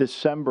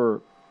December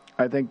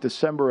of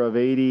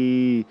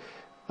 1990.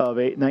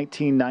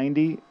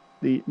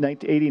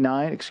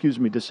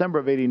 December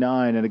of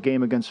 '89, in a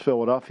game against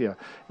Philadelphia.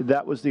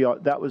 That was the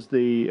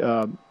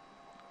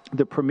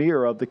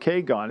premiere of the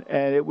K-Gun,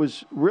 and it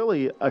was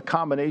really a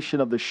combination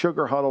of the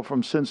sugar huddle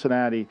from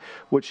Cincinnati,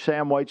 which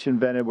Sam Weich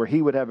invented, where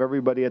he would have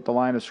everybody at the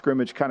line of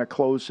scrimmage kind of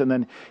close, and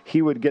then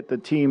he would get the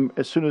team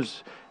as soon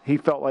as he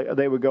felt like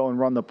they would go and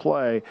run the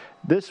play.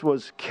 This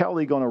was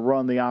Kelly going to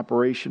run the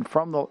operation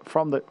from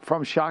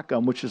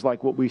shotgun, which is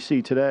like what we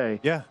see today,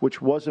 which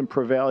wasn't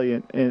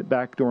prevalent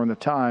back during the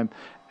time.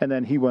 And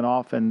then he went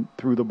off and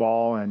threw the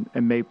ball and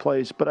made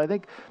plays. But I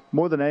think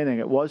more than anything,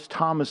 it was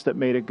Thomas that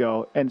made it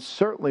go, and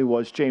certainly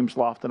was James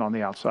Lofton on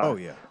the outside. Oh,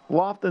 yeah.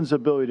 Lofton's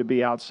ability to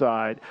be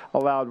outside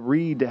allowed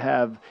Reed to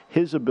have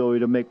his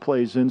ability to make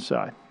plays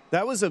inside.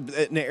 That was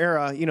an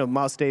era, you know,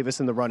 Miles Davis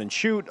in the run and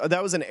shoot.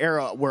 That was an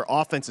era where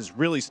offenses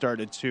really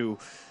started to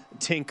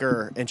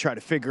tinker and try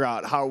to figure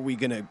out how are we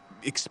going to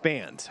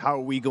expand? How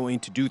are we going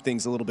to do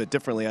things a little bit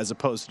differently as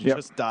opposed to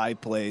just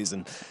dive plays?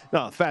 And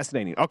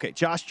fascinating. Okay,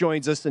 Josh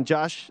joins us. And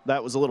Josh,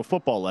 that was a little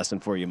football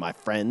lesson for you, my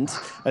friend,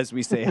 as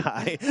we say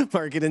hi.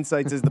 Market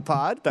Insights is the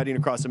pod, betting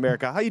across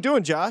America. How you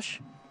doing, Josh?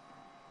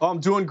 I'm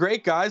doing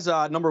great, guys.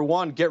 Number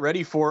one, get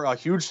ready for a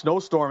huge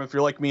snowstorm if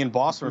you're like me in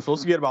Boston. We're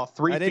supposed to get about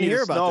 3 feet of snow. I didn't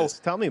hear about this.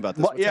 Tell me about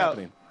this. What's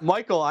happening?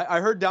 Michael, I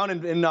heard down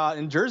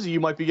in Jersey you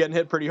might be getting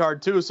hit pretty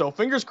hard too. So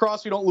fingers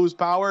crossed we don't lose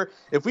power.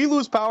 If we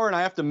lose power and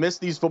I have to miss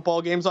these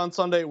football games on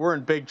Sunday, we're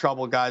in big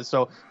trouble, guys.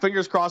 So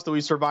fingers crossed that we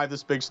survive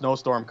this big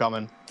snowstorm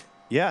coming.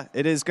 Yeah,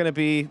 it is going to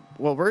be.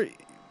 Well,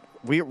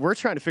 we're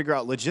trying to figure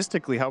out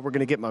logistically how we're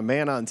going to get my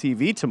man on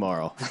TV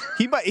tomorrow.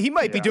 He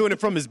might be doing it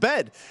from his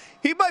bed.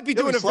 He might be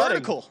doing it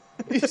vertical.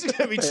 He's going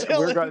to be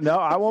chilling. No,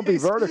 I won't be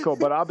vertical,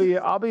 but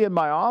I'll be in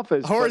my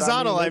office.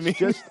 Horizontal, I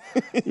mean.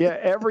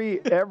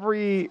 Every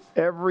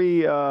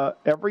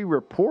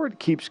report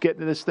keeps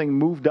getting this thing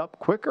moved up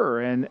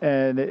quicker,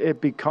 and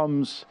it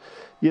becomes,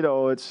 you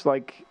know, it's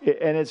like,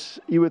 and it's,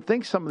 you would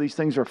think some of these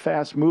things are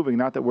fast moving,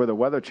 not that we're the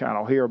Weather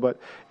Channel here, but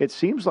it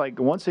seems like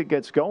once it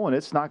gets going,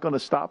 it's not going to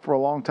stop for a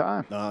long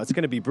time. No, it's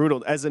going to be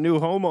brutal. As a new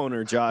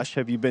homeowner, Josh,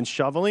 have you been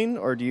shoveling,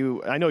 or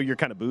I know you're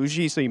kind of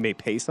bougie, so you may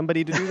pay somebody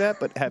to do that,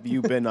 but have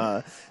you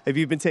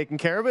been taking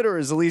care of it, or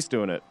is Elise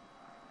doing it?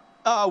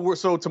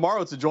 So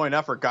tomorrow it's a joint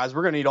effort, guys.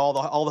 We're going to need all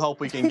the help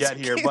we can get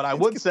here. But I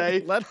would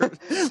say let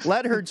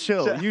her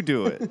chill. You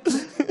do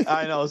it.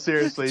 I know,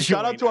 seriously.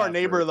 Shout out to our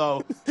neighbor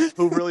though,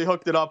 who really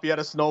hooked it up. He had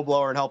a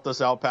snowblower and helped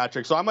us out,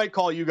 Patrick. So I might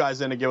call you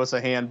guys in to give us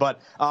a hand. But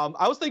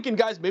I was thinking,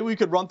 guys, maybe we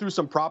could run through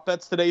some prop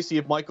bets today, see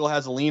if Michael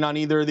has a lean on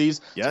either of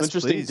these. Yes, some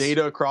interesting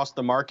data across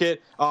the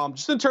market.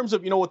 Just in terms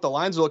of what the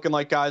lines are looking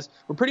like, guys.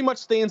 We're pretty much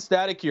staying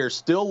static here.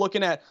 Still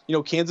looking at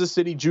Kansas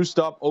City juiced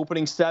up,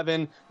 opening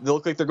 7. They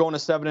look like they're going to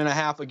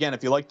 7.5 again.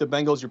 If you like the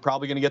Bengals, you're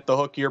probably going to get the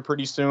hook here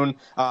pretty soon.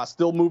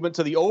 Still movement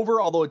to the over,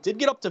 although it did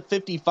get up to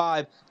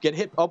 55, get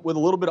hit up with a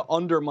little bit of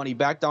under money,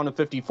 back down to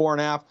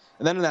 54.5.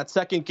 And then in that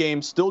second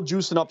game, still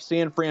juicing up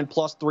San Fran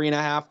plus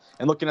 3.5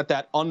 and looking at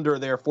that under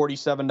there,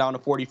 47 down to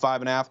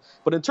 45.5.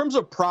 But in terms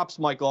of props,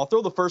 Michael, I'll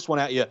throw the first one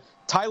at you.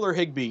 Tyler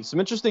Higbee,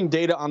 some interesting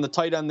data on the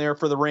tight end there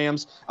for the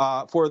Rams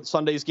for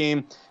Sunday's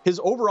game.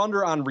 His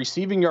over-under on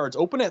receiving yards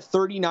opened at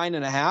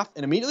 39.5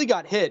 and immediately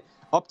got hit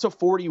up to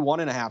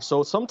 41.5.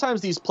 So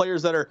sometimes these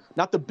players that are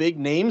not the big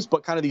names,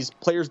 but kind of these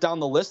players down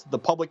the list, the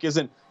public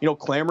isn't,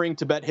 clamoring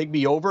to bet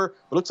Higbee over.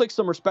 It looks like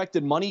some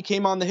respected money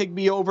came on the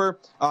Higbee over.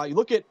 You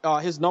look at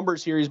his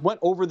numbers here. He's went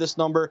over this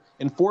number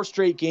in 4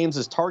 straight games.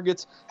 His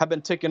targets have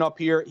been ticking up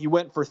here. He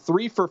went for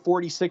 3 for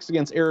 46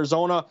 against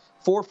Arizona,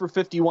 4 for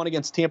 51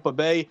 against Tampa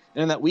Bay.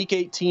 And in that Week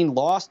 18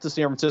 loss to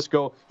San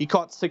Francisco, he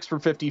caught 6 for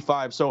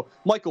 55. So,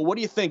 Michael, what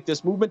do you think?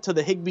 This movement to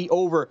the Higbee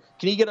over,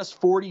 can he get us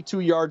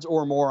 42 yards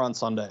or more on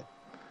Sunday?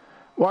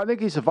 Well, I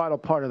think he's a vital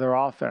part of their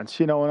offense,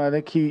 and I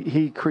think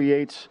he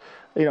creates,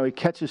 he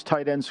catches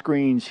tight end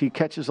screens. He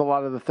catches a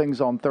lot of the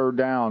things on third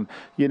down,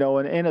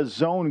 and in a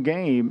zone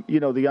game,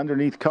 the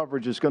underneath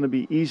coverage is going to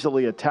be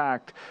easily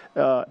attacked,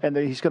 and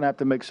then he's going to have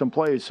to make some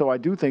plays. So I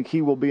do think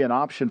he will be an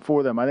option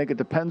for them. I think it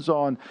depends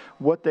on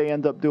what they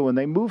end up doing.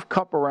 They move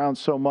Kupp around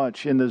so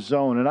much in the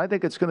zone, and I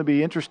think it's going to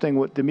be interesting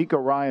what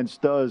DeMeco Ryans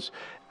does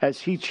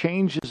as he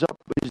changes up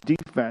his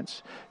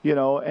defense,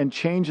 and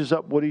changes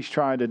up what he's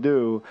trying to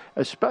do,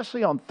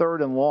 especially on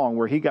third and long,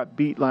 where he got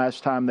beat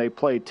last time they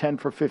played 10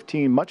 for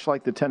 15, much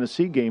like the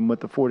Tennessee game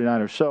with the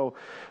 49ers. So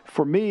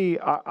for me,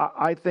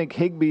 I think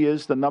Higbee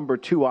is the number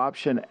 2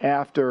 option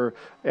after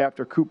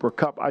Cooper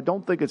Kupp. I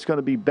don't think it's going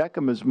to be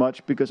Beckham as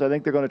much because I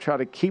think they're going to try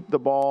to keep the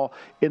ball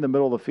in the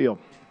middle of the field.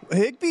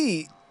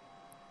 Higbee,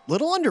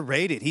 little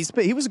underrated.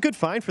 He was a good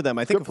find for them.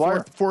 I think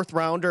a fourth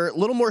rounder, a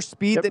little more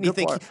speed than you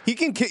think. He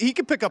can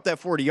pick up that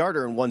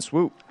 40-yarder in one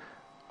swoop.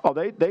 Oh,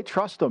 they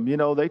trust him.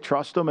 They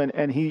trust him,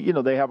 and he,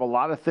 they have a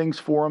lot of things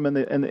for him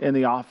in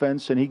the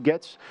offense, and he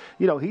gets,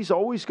 he's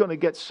always going to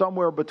get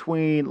somewhere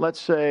between,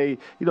 let's say,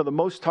 the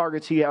most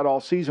targets he had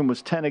all season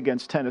was 10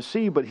 against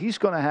Tennessee, but he's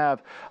going to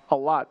have a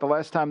lot. The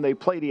last time they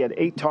played, he had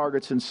 8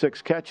 targets and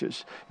 6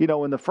 catches.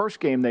 In the first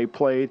game they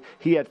played,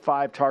 he had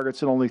 5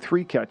 targets and only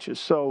 3 catches.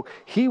 So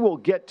he will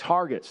get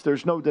targets.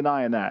 There's no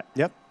denying that.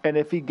 Yep. And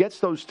if he gets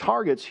those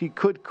targets, he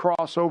could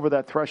cross over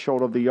that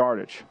threshold of the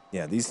yardage.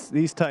 Yeah,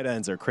 these tight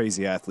ends are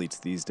crazy athletes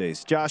these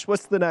days. Josh,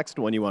 what's the next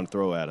one you want to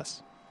throw at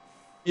us?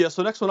 Yeah,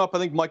 so next one up, I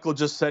think Michael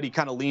just said he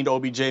kind of leaned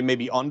OBJ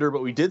maybe under,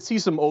 but we did see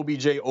some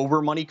OBJ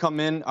over money come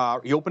in.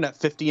 He opened at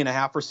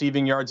 50.5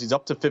 receiving yards. He's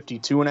up to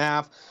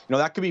 52.5.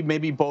 That could be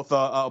maybe both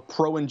a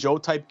Pro and Joe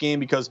type game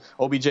because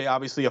OBJ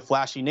obviously a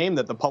flashy name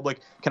that the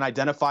public can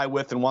identify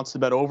with and wants to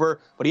bet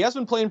over. But he has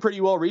been playing pretty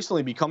well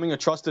recently, becoming a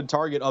trusted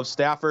target of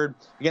Stafford.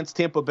 Against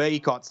Tampa Bay, he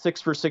caught 6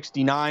 for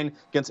 69.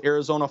 Against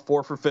Arizona,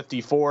 4 for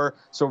 54.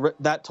 So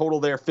that total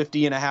there,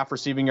 50.5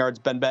 receiving yards,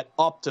 been bet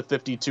up to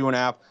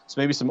 52.5.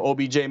 So maybe some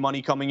OBJ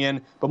money coming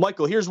in. But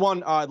Michael, here's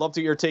one I'd love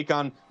to get your take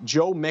on.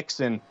 Joe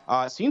Mixon.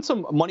 Seen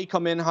some money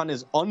come in on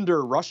his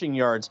under rushing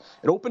yards.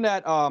 It opened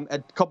at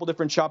a couple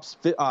different shops,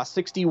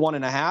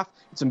 61.5.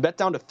 It's been bet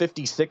down to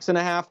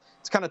 56.5.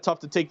 It's kind of tough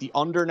to take the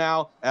under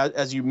now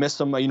as you miss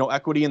some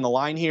equity in the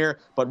line here.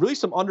 But really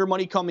some under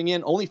money coming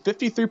in. Only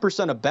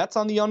 53% of bets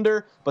on the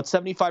under, but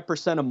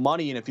 75% of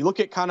money. And if you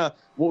look at kind of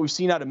what we've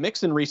seen out of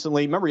Mixon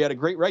recently, remember he had a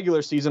great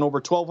regular season, over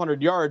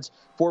 1,200 yards,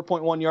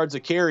 4.1 yards a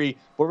carry.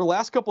 But over the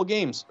last couple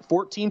games,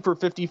 14 for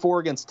 54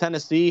 against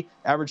Tennessee,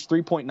 averaged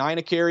 3.9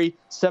 a carry,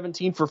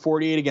 17 for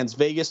 48 against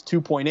Vegas,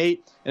 2.8.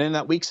 And in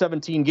that Week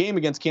 17 game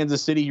against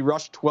Kansas City, he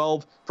rushed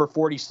 12 for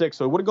 46.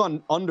 So he would have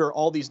gone under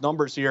all these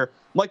numbers here.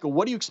 Michael,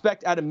 what do you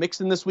expect out of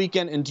Mixon this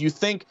weekend? And do you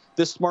think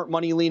this smart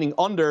money leaning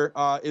under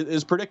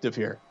is predictive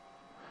here?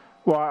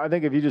 Well, I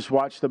think if you just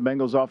watch the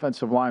Bengals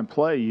offensive line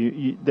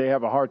play, they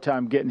have a hard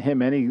time getting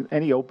him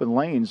any open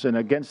lanes. And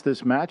against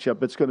this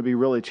matchup, it's going to be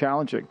really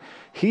challenging.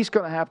 He's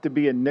going to have to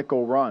be in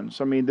nickel runs.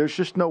 I mean, there's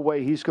just no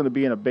way he's going to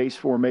be in a base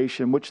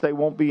formation, which they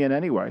won't be in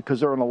anyway because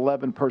they're an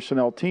 11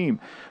 personnel team.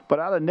 But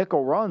out of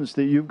nickel runs,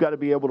 you've got to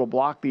be able to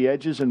block the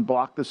edges and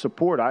block the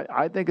support.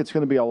 I think it's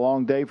going to be a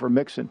long day for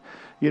Mixon.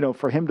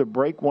 For him to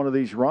break one of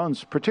these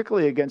runs,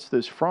 particularly against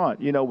this front,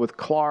 with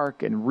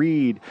Clark and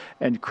Reed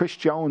and Chris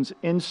Jones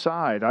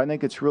inside, I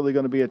think it's really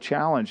going to be a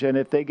challenge. And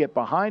if they get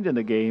behind in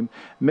the game,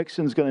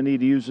 Mixon's going to need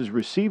to use his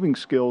receiving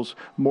skills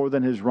more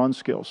than his run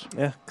skills.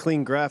 Yeah,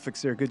 clean graphics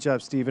there. Good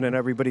job, Steven, and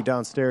everybody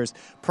downstairs.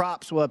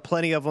 Props, we'll have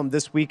plenty of them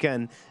this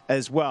weekend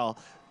as well.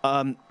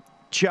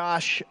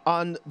 Josh,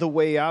 on the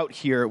way out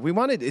here, we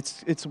wanted,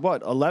 it's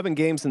 11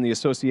 games in the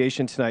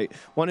association tonight.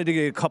 Wanted to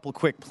get a couple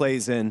quick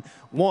plays in.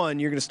 One,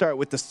 you're going to start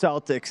with the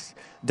Celtics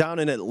down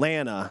in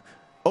Atlanta.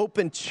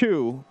 Open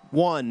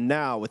 2-1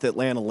 now with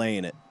Atlanta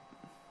laying it.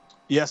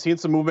 Yeah, seeing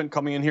some movement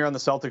coming in here on the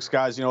Celtics,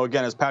 guys.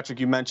 Again, as Patrick,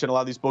 you mentioned, a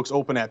lot of these books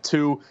open at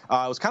 2. It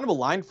was kind of a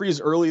line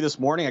freeze early this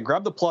morning. I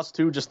grabbed the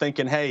 +2 just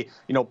thinking, hey,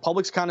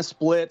 public's kind of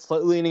split,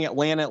 slightly leaning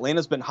Atlanta.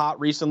 Atlanta's been hot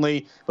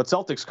recently, but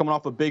Celtics coming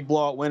off a big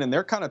blowout win, and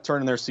they're kind of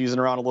turning their season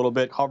around a little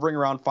bit, hovering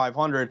around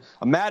 500.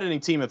 A maddening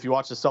team if you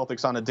watch the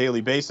Celtics on a daily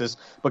basis.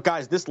 But,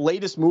 guys, this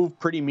latest move,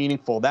 pretty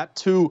meaningful. That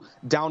 2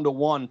 down to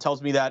 1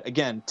 tells me that,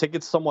 again,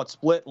 tickets somewhat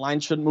split. Line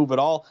shouldn't move at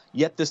all,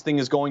 yet this thing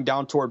is going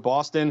down toward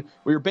Boston.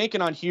 We were banking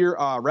on here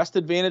rest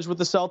advantage with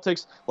the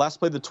Celtics. Last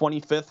played the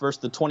 25th versus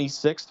the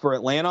 26th for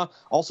Atlanta.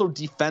 Also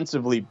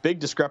defensively, big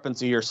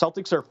discrepancy here.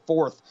 Celtics are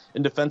 4th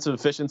in defensive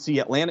efficiency.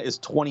 Atlanta is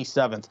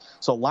 27th.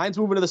 So lines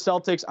moving to the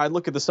Celtics. I'd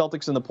look at the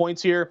Celtics and the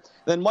points here.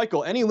 Then,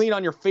 Michael, any lean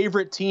on your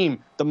favorite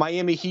team, the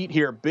Miami Heat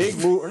here? Big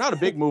move, or not a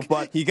big move,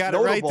 but you got it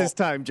right this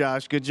time,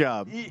 Josh. Good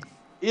job.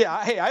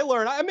 Yeah, hey, I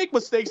learn. I make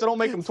mistakes. I don't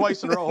make them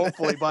twice in a row,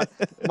 hopefully. But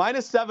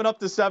 -7 up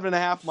to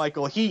 7.5,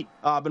 Michael. Heat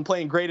been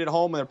playing great at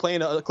home, and they're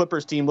playing a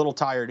Clippers team a little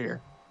tired here.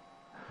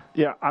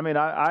 Yeah, I mean,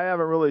 I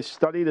haven't really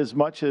studied as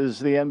much as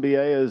the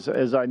NBA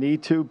as I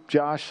need to,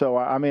 Josh. So,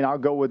 I mean, I'll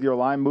go with your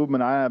line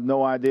movement. I have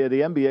no idea.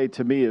 The NBA,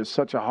 to me, is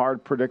such a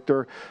hard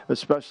predictor,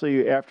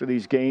 especially after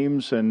these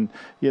games. And,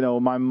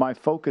 my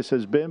focus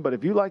has been, but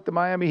if you like the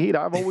Miami Heat,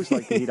 I've always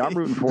liked the Heat. I'm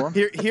rooting for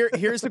them.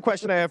 Here's the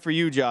question I have for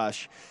you,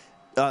 Josh.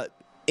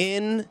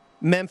 In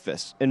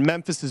Memphis, and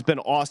Memphis has been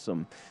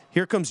awesome.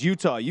 Here comes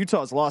Utah.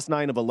 Utah's lost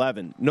 9 of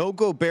 11. No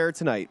Gobert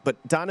tonight, but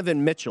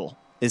Donovan Mitchell.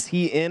 Is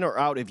he in or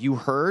out? Have you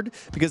heard?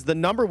 Because the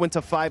number went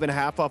to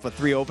 5.5 off a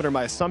 3 opener.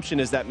 My assumption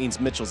is that means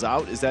Mitchell's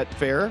out. Is that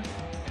fair?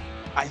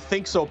 I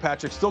think so,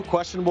 Patrick. Still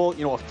questionable,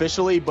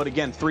 officially. But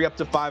again, 3 up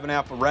to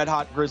 5.5. A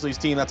red-hot Grizzlies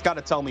team. That's got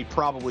to tell me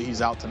probably he's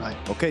out tonight.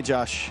 Okay,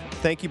 Josh.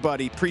 Thank you,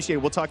 buddy. Appreciate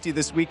it. We'll talk to you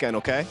this weekend,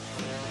 okay?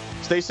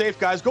 Stay safe,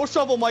 guys. Go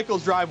shovel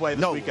Michael's driveway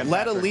this weekend.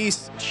 Let Patrick.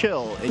 Elise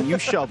chill, and you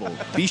shovel.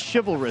 Be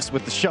chivalrous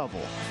with the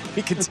shovel.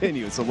 We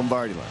continue. It's the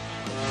Lombardi Line.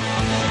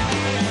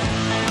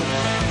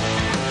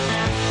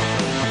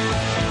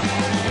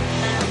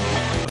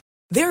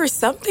 There are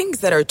some things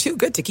that are too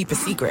good to keep a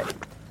secret.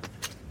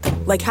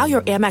 Like how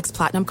your Amex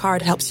Platinum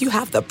card helps you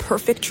have the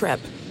perfect trip.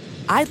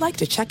 I'd like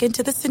to check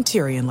into the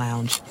Centurion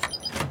Lounge.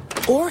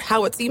 Or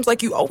how it seems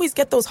like you always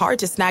get those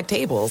hard-to-snag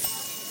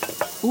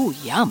tables. Ooh,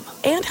 yum.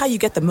 And how you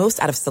get the most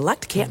out of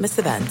select can't-miss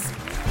events.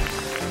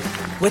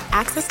 With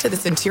access to the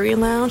Centurion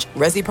Lounge,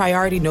 Resi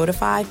Priority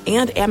Notify,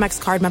 and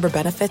Amex card member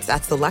benefits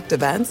at select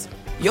events,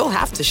 you'll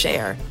have to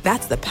share.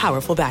 That's the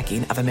powerful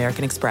backing of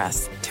American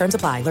Express. Terms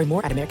apply. Learn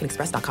more at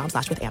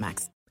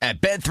americanexpress.com/withAmex. At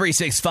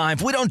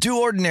Bet365, we don't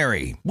do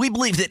ordinary. We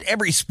believe that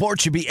every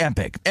sport should be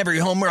epic. Every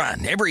home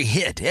run, every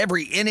hit,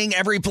 every inning,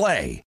 every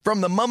play. From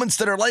the moments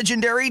that are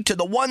legendary to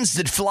the ones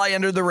that fly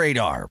under the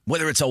radar.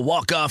 Whether it's a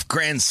walk-off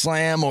grand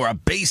slam or a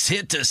base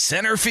hit to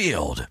center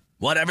field.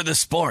 Whatever the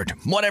sport,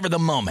 whatever the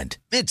moment.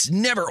 It's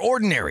never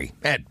ordinary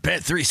at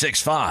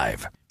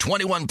Bet365.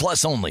 21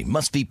 plus only.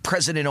 Must be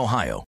present in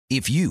Ohio.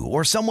 If you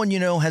or someone you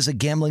know has a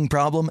gambling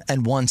problem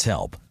and wants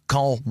help,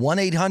 call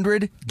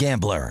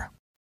 1-800-GAMBLER.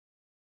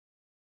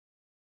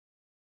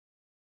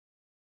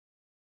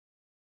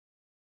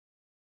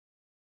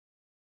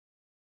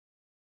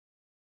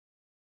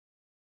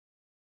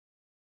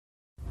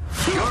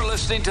 You're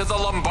listening to the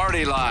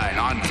Lombardi Line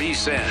on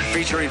VSiN,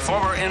 featuring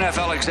former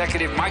NFL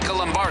executive Michael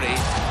Lombardi.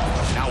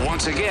 Now,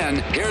 once again,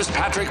 here's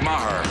Patrick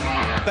Maher.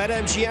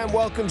 BetMGM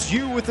welcomes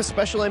you with a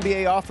special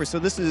NBA offer. So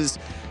this is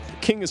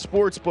King of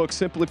Sportsbook.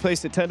 Simply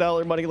place a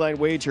 $10 moneyline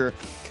wager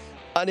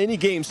on any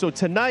game. So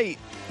tonight,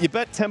 you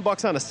bet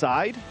 $10 on a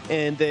side,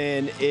 and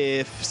then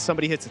if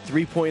somebody hits a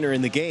three-pointer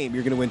in the game,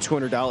 you're going to win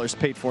 $200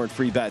 paid for in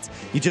free bets.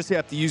 You just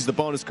have to use the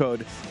bonus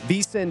code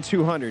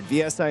VSIN200,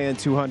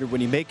 VSIN200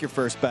 when you make your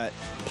first bet.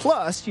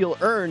 Plus, you'll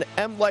earn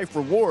M Life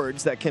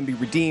rewards that can be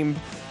redeemed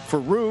for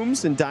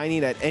rooms and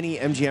dining at any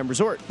MGM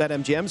resort.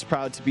 BetMGM is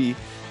proud to be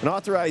an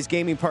authorized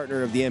gaming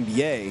partner of the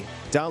NBA.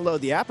 Download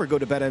the app or go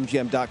to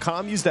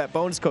BetMGM.com. Use that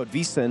bonus code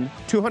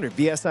VSIN200,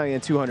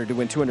 VSIN200 to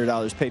win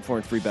 $200 paid for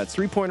in free bets.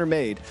 Three-pointer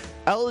made.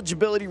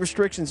 Eligibility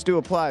restrictions do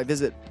apply.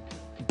 Visit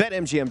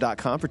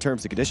BetMGM.com for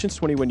terms and conditions.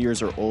 21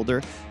 years or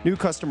older. New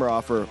customer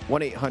offer,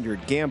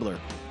 1-800-GAMBLER.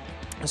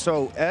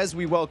 So as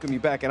we welcome you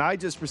back, and I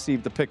just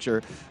received the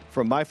picture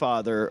from my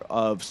father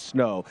of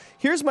snow.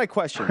 Here's my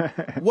question: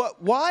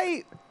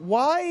 Why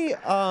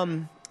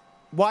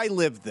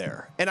live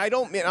there? And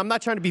I'm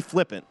not trying to be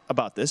flippant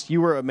about this.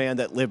 You were a man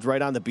that lived right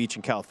on the beach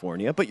in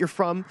California, but you're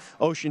from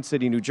Ocean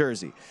City, New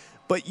Jersey.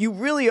 But you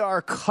really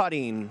are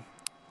cutting.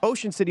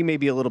 Ocean City may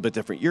be a little bit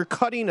different. You're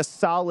cutting a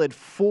solid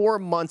 4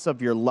 months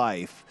of your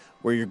life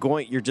where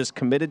you're just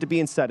committed to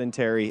being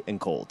sedentary and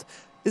cold.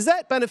 Is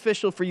that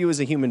beneficial for you as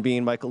a human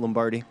being, Michael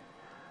Lombardi?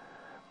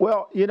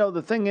 Well,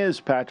 the thing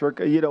is, Patrick,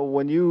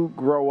 when you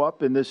grow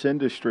up in this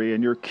industry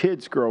and your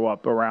kids grow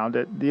up around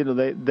it,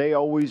 they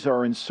always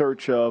are in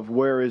search of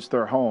where is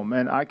their home.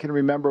 And I can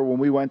remember when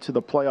we went to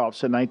the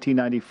playoffs in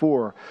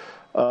 1994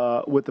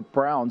 with the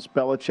Browns,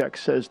 Belichick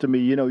says to me,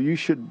 you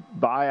should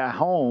buy a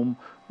home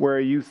where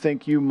you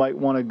think you might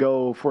want to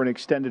go for an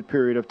extended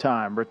period of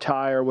time,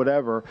 retire,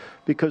 whatever,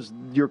 because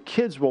your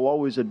kids will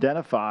always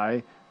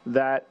identify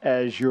that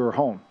as your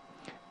home.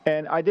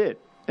 And I did,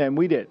 and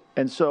we did.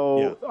 And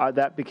so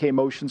that became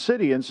Ocean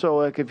City. And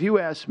so if you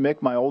ask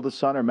Mick, my oldest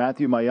son, or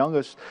Matthew, my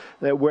youngest,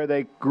 where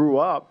they grew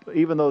up,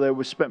 even though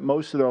they spent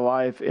most of their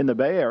life in the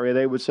Bay Area,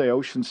 they would say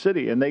Ocean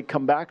City, and they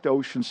come back to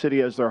Ocean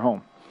City as their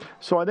home.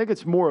 So I think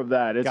it's more of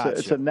that.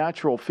 It's a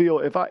natural feel.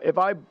 If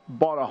I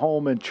bought a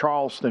home in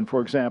Charleston, for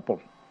example,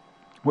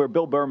 where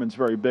Bill Berman's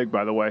very big,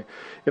 by the way,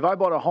 if I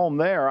bought a home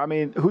there,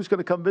 who's going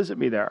to come visit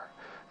me there?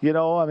 They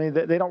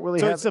don't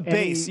really have. So it's a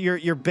base.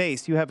 Your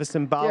base. You have a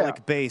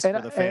symbolic base for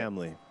the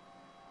family.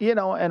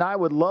 And I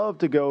would love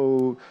to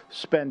go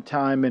spend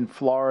time in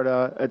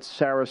Florida at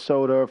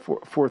Sarasota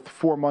for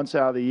 4 months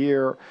out of the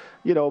year,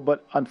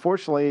 but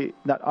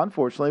not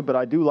unfortunately, but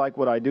I do like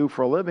what I do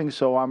for a living,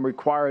 so I'm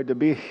required to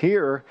be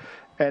here.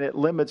 and it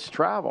limits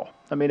travel.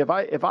 I mean, if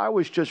I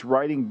was just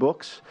writing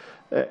books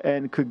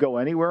and could go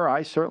anywhere,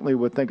 I certainly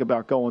would think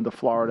about going to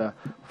Florida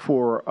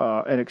for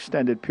an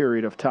extended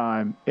period of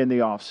time in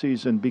the off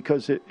season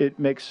because it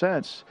makes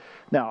sense.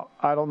 Now,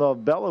 I don't know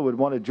if Bella would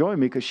want to join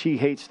me because she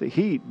hates the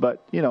heat,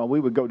 but, we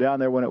would go down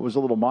there when it was a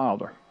little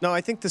milder. No,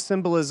 I think the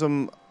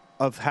symbolism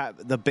of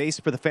the base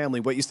for the family,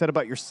 what you said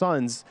about your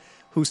sons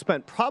who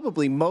spent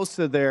probably most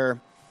of their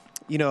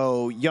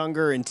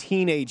younger and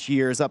teenage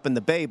years up in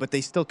the Bay, but they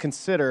still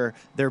consider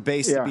their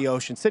base to be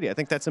Ocean City. I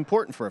think that's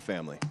important for a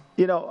family.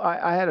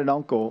 I had an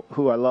uncle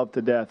who I love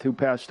to death who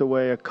passed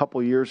away a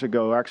couple years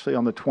ago, actually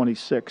on the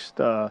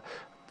 26th,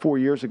 4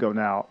 years ago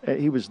now.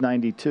 He was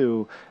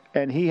 92,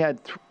 and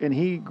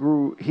he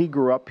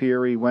grew up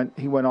here. He went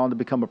on to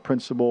become a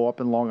principal up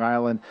in Long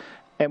Island.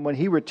 And when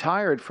he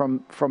retired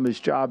from his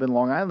job in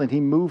Long Island, he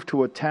moved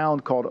to a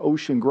town called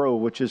Ocean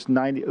Grove, which is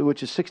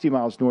 60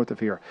 miles north of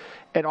here.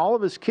 And all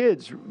of his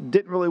kids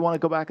didn't really want to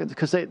go back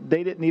because they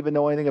didn't even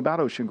know anything about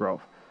Ocean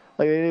Grove.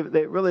 Like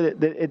they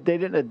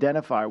didn't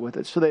identify with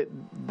it. So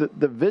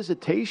the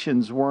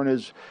visitations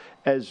weren't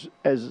as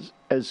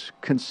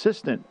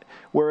consistent.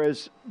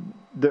 Whereas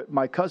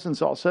my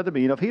cousins all said to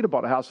me, if he'd have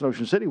bought a house in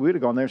Ocean City, we'd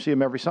have gone there and see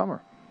him every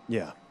summer.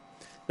 Yeah.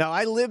 Now,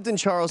 I lived in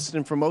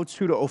Charleston from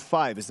 2002 to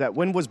 2005.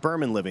 When was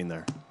Berman living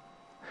there?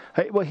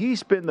 Hey, well,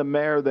 he's been the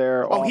mayor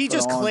there. Oh, he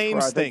just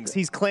claims things.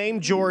 He's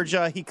claimed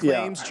Georgia. He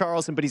claims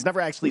Charleston, but he's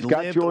never actually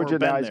lived Georgia or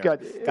been now. there. He's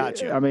got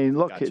Gotcha. I mean,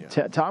 look,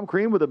 Tom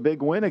Crean with a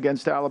big win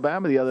against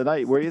Alabama the other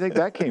night. Where do you think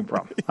that came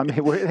from? I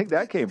mean, where do you think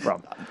that came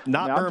from?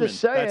 Not Berman. I'm just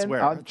saying. That's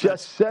where. I'm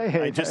just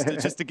saying.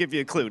 Just to give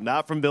you a clue,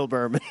 not from Bill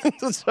Berman.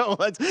 So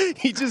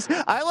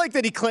I like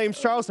that he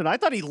claims Charleston. I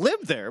thought he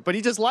lived there, but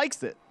he just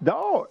likes it.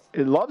 No,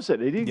 he loves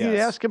it. He didn't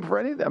ask him for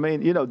anything. I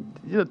mean,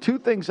 two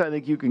things I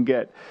think you can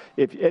get.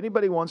 If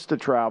anybody wants to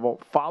travel,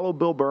 follow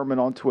Bill Berman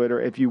on Twitter.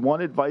 If you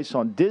want advice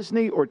on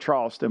Disney or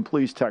Charleston,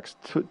 please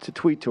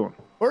tweet to him.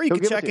 Or you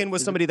can check in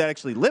with somebody that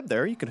actually lived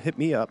there. You can hit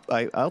me up.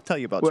 I'll tell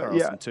you about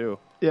Charleston too.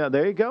 Yeah,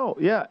 there you go.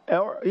 Yeah,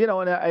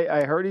 and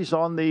I heard he's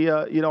on the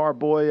our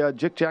boy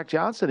Jick Jack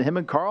Johnson. Him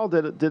and Carl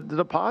did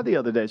a pod the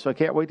other day, so I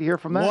can't wait to hear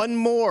from that. One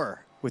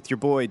more with your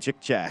boy Jick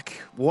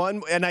Jack.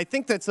 And I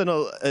think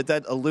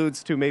that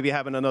alludes to maybe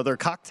having another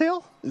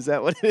cocktail. Is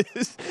that what it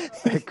is?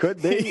 It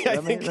could be. I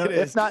think it is.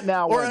 It's not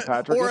now,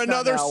 Patrick. Or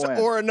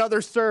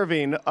another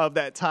serving of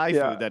that Thai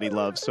food that he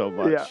loves so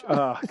much. Yeah.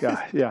 Oh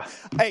God. Yeah.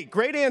 Hey,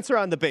 great answer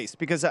on the base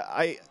because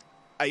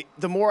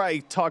the more I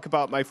talk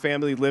about my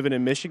family living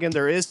in Michigan,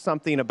 there is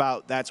something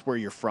about that's where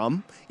you're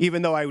from.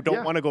 Even though I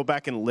don't want to go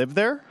back and live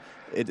there,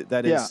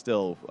 that is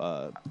still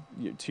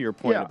to your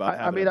point about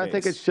having I mean, I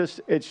think it's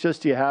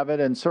just you have it,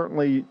 and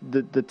certainly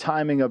the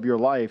timing of your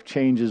life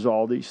changes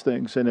all these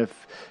things. And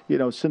if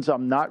since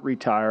I'm not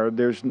retired,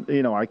 there's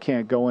I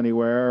can't go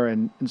anywhere,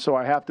 and so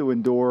I have to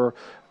endure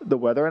the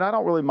weather, and I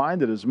don't really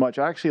mind it as much.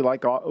 I actually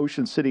like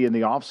Ocean City in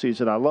the off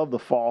season. I love the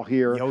fall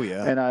here. Oh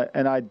yeah.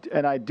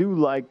 And I do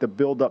like the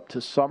build up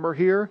to summer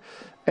here,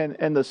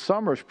 and the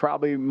summer is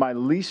probably my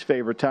least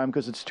favorite time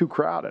because it's too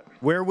crowded.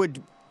 Where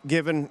would,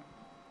 given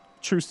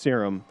True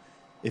Serum,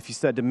 if you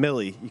said to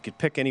Millie you could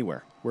pick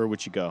anywhere, where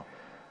would you go?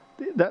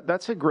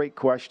 That's a great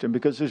question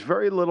because there's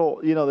very little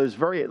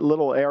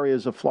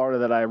areas of Florida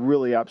that I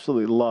really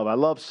absolutely love. I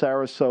love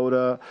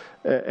Sarasota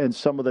and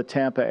some of the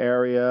Tampa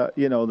area,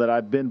 that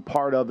I've been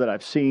part of, that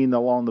I've seen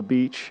along the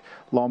beach,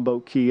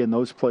 Lombardi Key and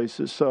those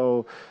places.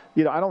 So,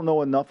 I don't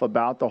know enough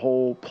about the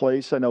whole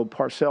place. I know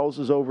Parcells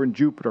is over in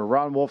Jupiter.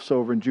 Ron Wolf's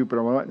over in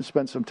Jupiter. I went and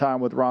spent some time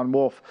with Ron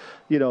Wolf,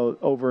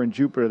 over in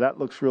Jupiter. That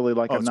looks really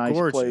like a nice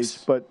gorgeous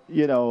place. But,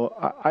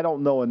 I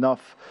don't know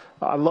enough.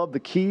 I love the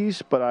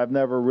Keys, but I've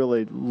never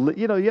really,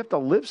 you have to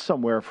live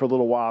somewhere for a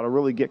little while to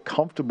really get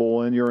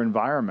comfortable in your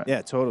environment.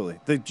 Yeah, totally.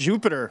 The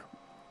Jupiter,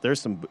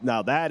 that's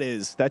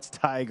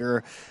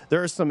Tiger.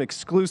 There are some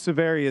exclusive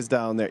areas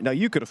down there. Now,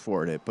 you could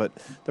afford it, but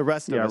the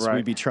rest of us,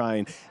 we'd be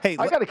trying. Hey,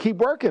 I got to keep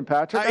working,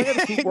 Patrick. I got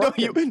to keep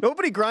working.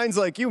 Nobody grinds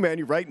like you, man.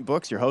 You're writing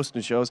books. You're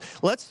hosting shows.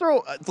 Let's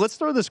throw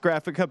this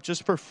graphic up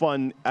just for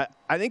fun.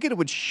 I think it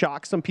would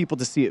shock some people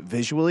to see it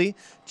visually,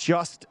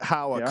 just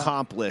how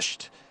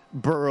accomplished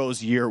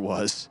Burrow's year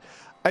was.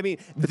 I mean,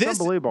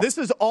 this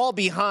is all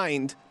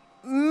behind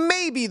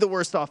maybe the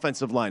worst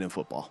offensive line in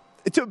football.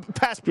 To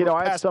pass pro.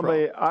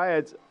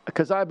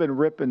 Because I've been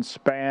ripping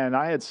Span.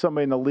 I had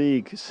somebody in the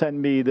league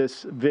send me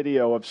this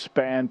video of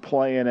Span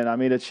playing, and I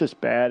mean, it's just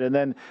bad. And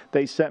then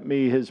they sent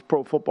me his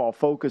Pro Football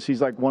Focus.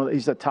 He's like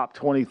he's the top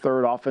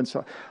 23rd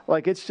offensive.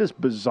 Like, it's just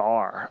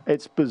bizarre.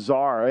 It's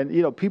bizarre.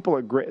 And, people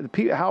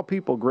are how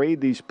people grade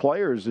these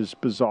players is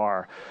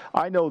bizarre.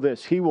 I know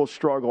this. He will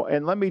struggle.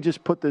 And let me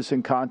just put this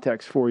in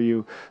context for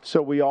you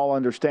so we all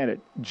understand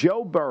it.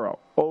 Joe Burrow,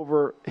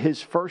 over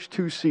his first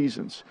 2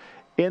 seasons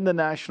in the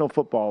National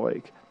Football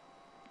League.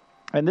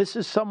 And this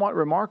is somewhat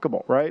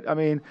remarkable, right? I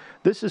mean,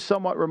 this is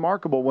somewhat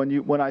remarkable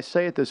when I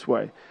say it this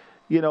way.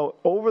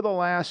 Over the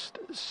last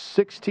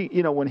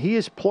 16, when he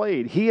has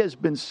played, he has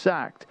been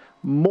sacked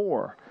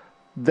more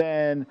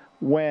than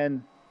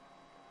when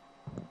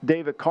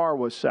David Carr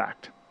was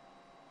sacked.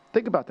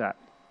 Think about that.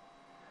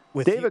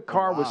 David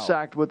Carr was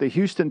sacked with the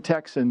Houston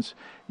Texans.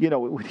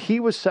 When he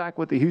was sacked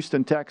with the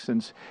Houston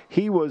Texans,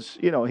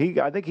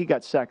 I think he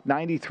got sacked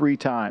 93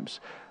 times.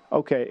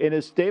 Okay, in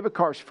David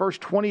Carr's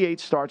first 28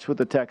 starts with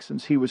the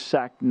Texans, he was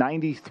sacked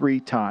 93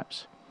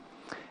 times.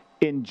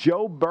 In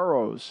Joe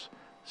Burrow's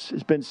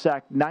has been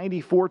sacked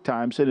 94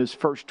 times in his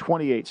first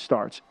 28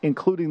 starts,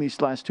 including these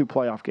last 2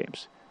 playoff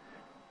games.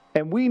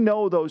 And we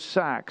know those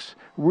sacks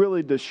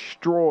really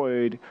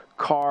destroyed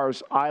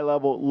Carr's eye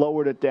level,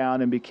 lowered it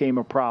down, and became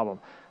a problem.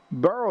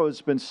 Burrow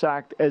has been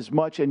sacked as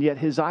much, and yet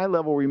his eye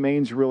level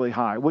remains really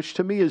high, which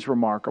to me is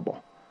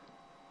remarkable.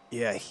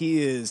 Yeah,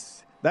 he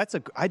is.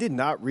 I did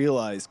not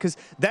realize, because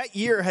that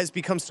year has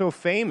become so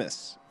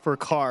famous for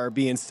Carr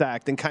being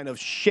sacked and kind of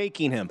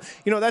shaking him.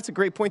 That's a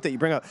great point that you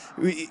bring up.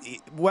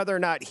 Whether or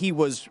not he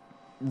was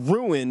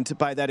ruined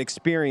by that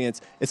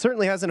experience, it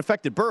certainly hasn't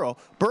affected Burrow.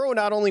 Burrow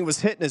not only was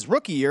hit in his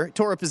rookie year,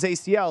 tore up his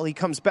ACL, he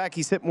comes back,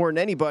 he's hit more than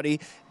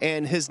anybody,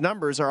 and his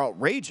numbers are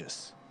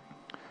outrageous.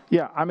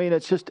 Yeah, I mean,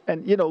 it's just,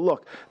 and,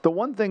 look, the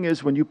one thing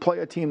is when you play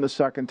a team the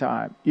second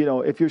time,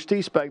 if you're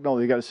Steve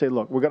Spagnuolo, you got to say,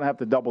 look, we're going to have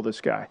to double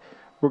this guy.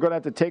 We're going to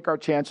have to take our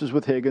chances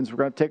with Higgins. We're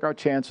going to take our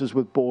chances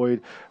with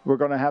Boyd. We're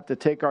going to have to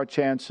take our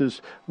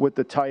chances with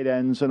the tight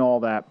ends and all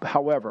that.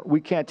 However,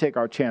 we can't take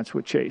our chance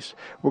with Chase.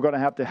 We're going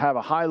to have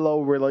a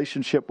high-low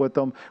relationship with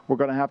him. We're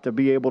going to have to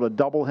be able to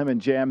double him and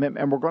jam him,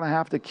 and we're going to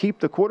have to keep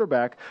the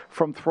quarterback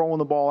from throwing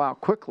the ball out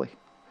quickly.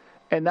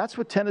 And that's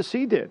what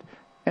Tennessee did.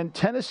 And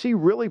Tennessee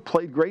really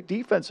played great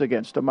defense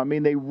against them. I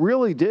mean, they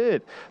really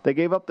did. They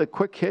gave up the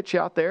quick hitch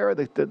out there.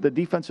 The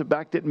defensive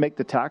back didn't make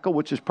the tackle,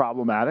 which is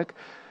problematic.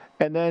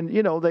 And then,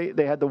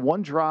 they had the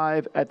one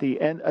drive at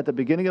the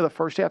beginning of the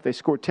first half. They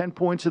scored 10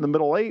 points in the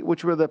middle 8,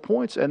 which were the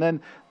points. And then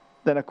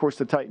of course,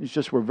 the Titans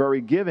just were very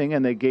giving,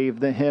 and they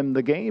gave him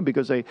the game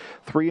because 3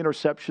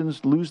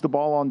 interceptions, lose the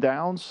ball on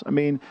downs. I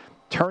mean,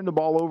 turn the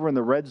ball over in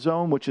the red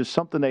zone, which is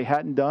something they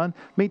hadn't done.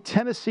 I mean,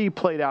 Tennessee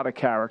played out of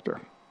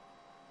character.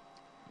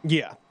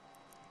 Yeah.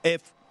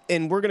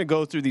 And we're going to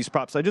go through these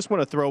props. I just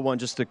want to throw one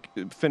just to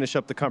finish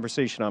up the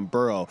conversation on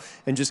Burrow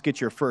and just get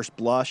your first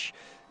blush.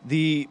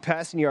 The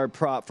passing yard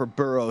prop for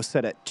Burrow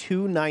set at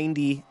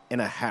 290.5.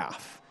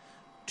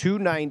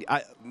 290.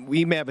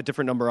 We may have a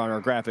different number on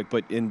our graphic,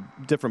 but in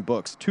different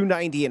books,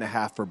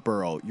 290.5 for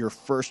Burrow. Your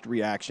first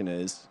reaction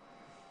is?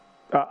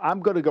 I'm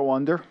going to go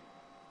under.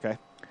 Okay.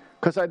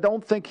 Because I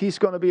don't think he's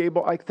going to be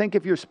able. I think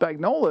if you're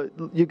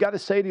Spagnuolo, you got to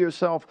say to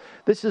yourself,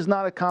 this is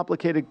not a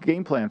complicated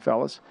game plan,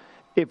 fellas.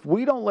 If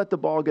we don't let the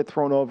ball get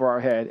thrown over our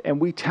head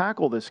and we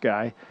tackle this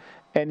guy,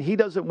 and he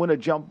doesn't win a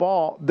jump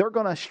ball, they're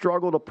going to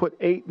struggle to put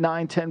 8,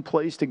 9, 10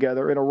 plays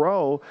together in a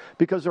row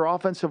because their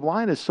offensive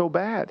line is so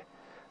bad.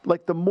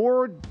 Like the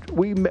more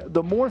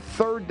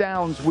third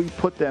downs we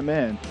put them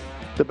in,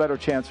 the better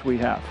chance we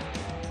have.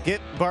 Get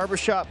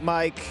Barbershop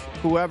Mike,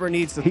 whoever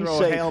needs to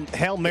throw a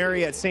Hail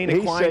Mary at St.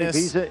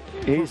 Aquinas.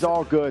 He's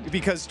all good.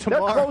 Because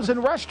tomorrow. They're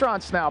closing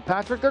restaurants now,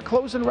 Patrick. They're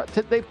closing.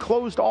 They've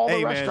closed all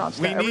the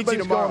restaurants now. We need you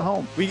tomorrow.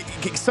 Going home. We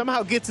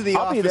somehow get to the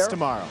office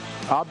tomorrow.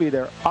 I'll be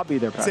there,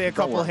 Patrick. Say a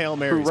couple of Hail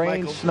Marys, Through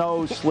rain,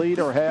 snow, sleet,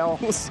 or hail.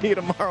 We'll see you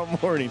tomorrow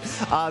morning.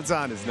 Odds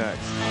On is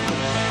next.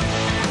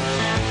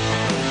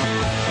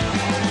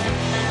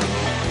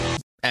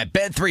 At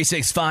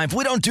Bet365,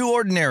 we don't do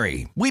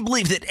ordinary. We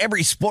believe that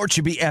every sport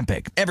should be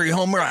epic. Every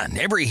home run,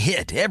 every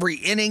hit, every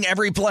inning,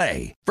 every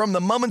play. From the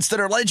moments that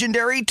are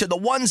legendary to the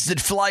ones that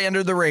fly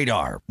under the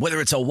radar. Whether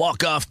it's a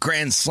walk-off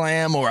grand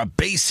slam or a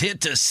base hit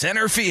to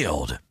center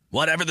field.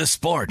 Whatever the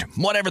sport,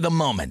 whatever the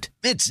moment.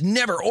 It's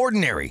never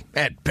ordinary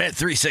at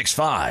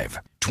Bet365.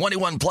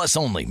 21 plus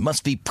only.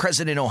 Must be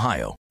present in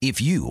Ohio. If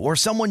you or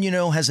someone you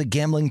know has a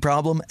gambling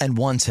problem and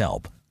wants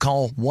help,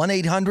 call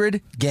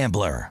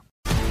 1-800-GAMBLER.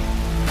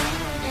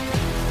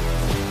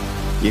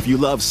 If you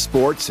love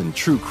sports and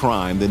true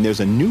crime, then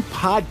there's a new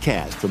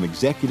podcast from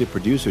executive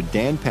producer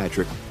Dan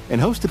Patrick and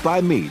hosted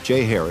by me,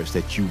 Jay Harris,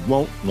 that you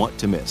won't want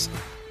to miss.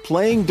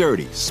 Playing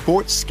Dirty: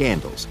 Sports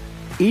Scandals.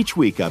 Each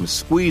week, I'm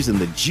squeezing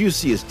the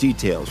juiciest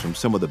details from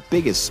some of the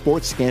biggest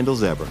sports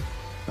scandals ever.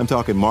 I'm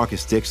talking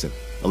Marcus Dixon,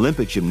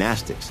 Olympic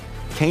gymnastics,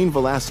 Cain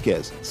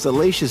Velasquez,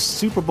 salacious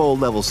Super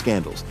Bowl-level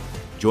scandals.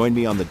 Join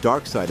me on the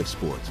dark side of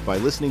sports by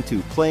listening to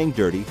Playing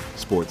Dirty: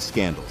 Sports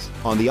Scandals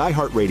on the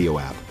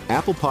iHeartRadio app,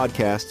 Apple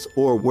Podcasts,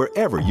 or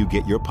wherever you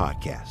get your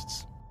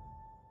podcasts.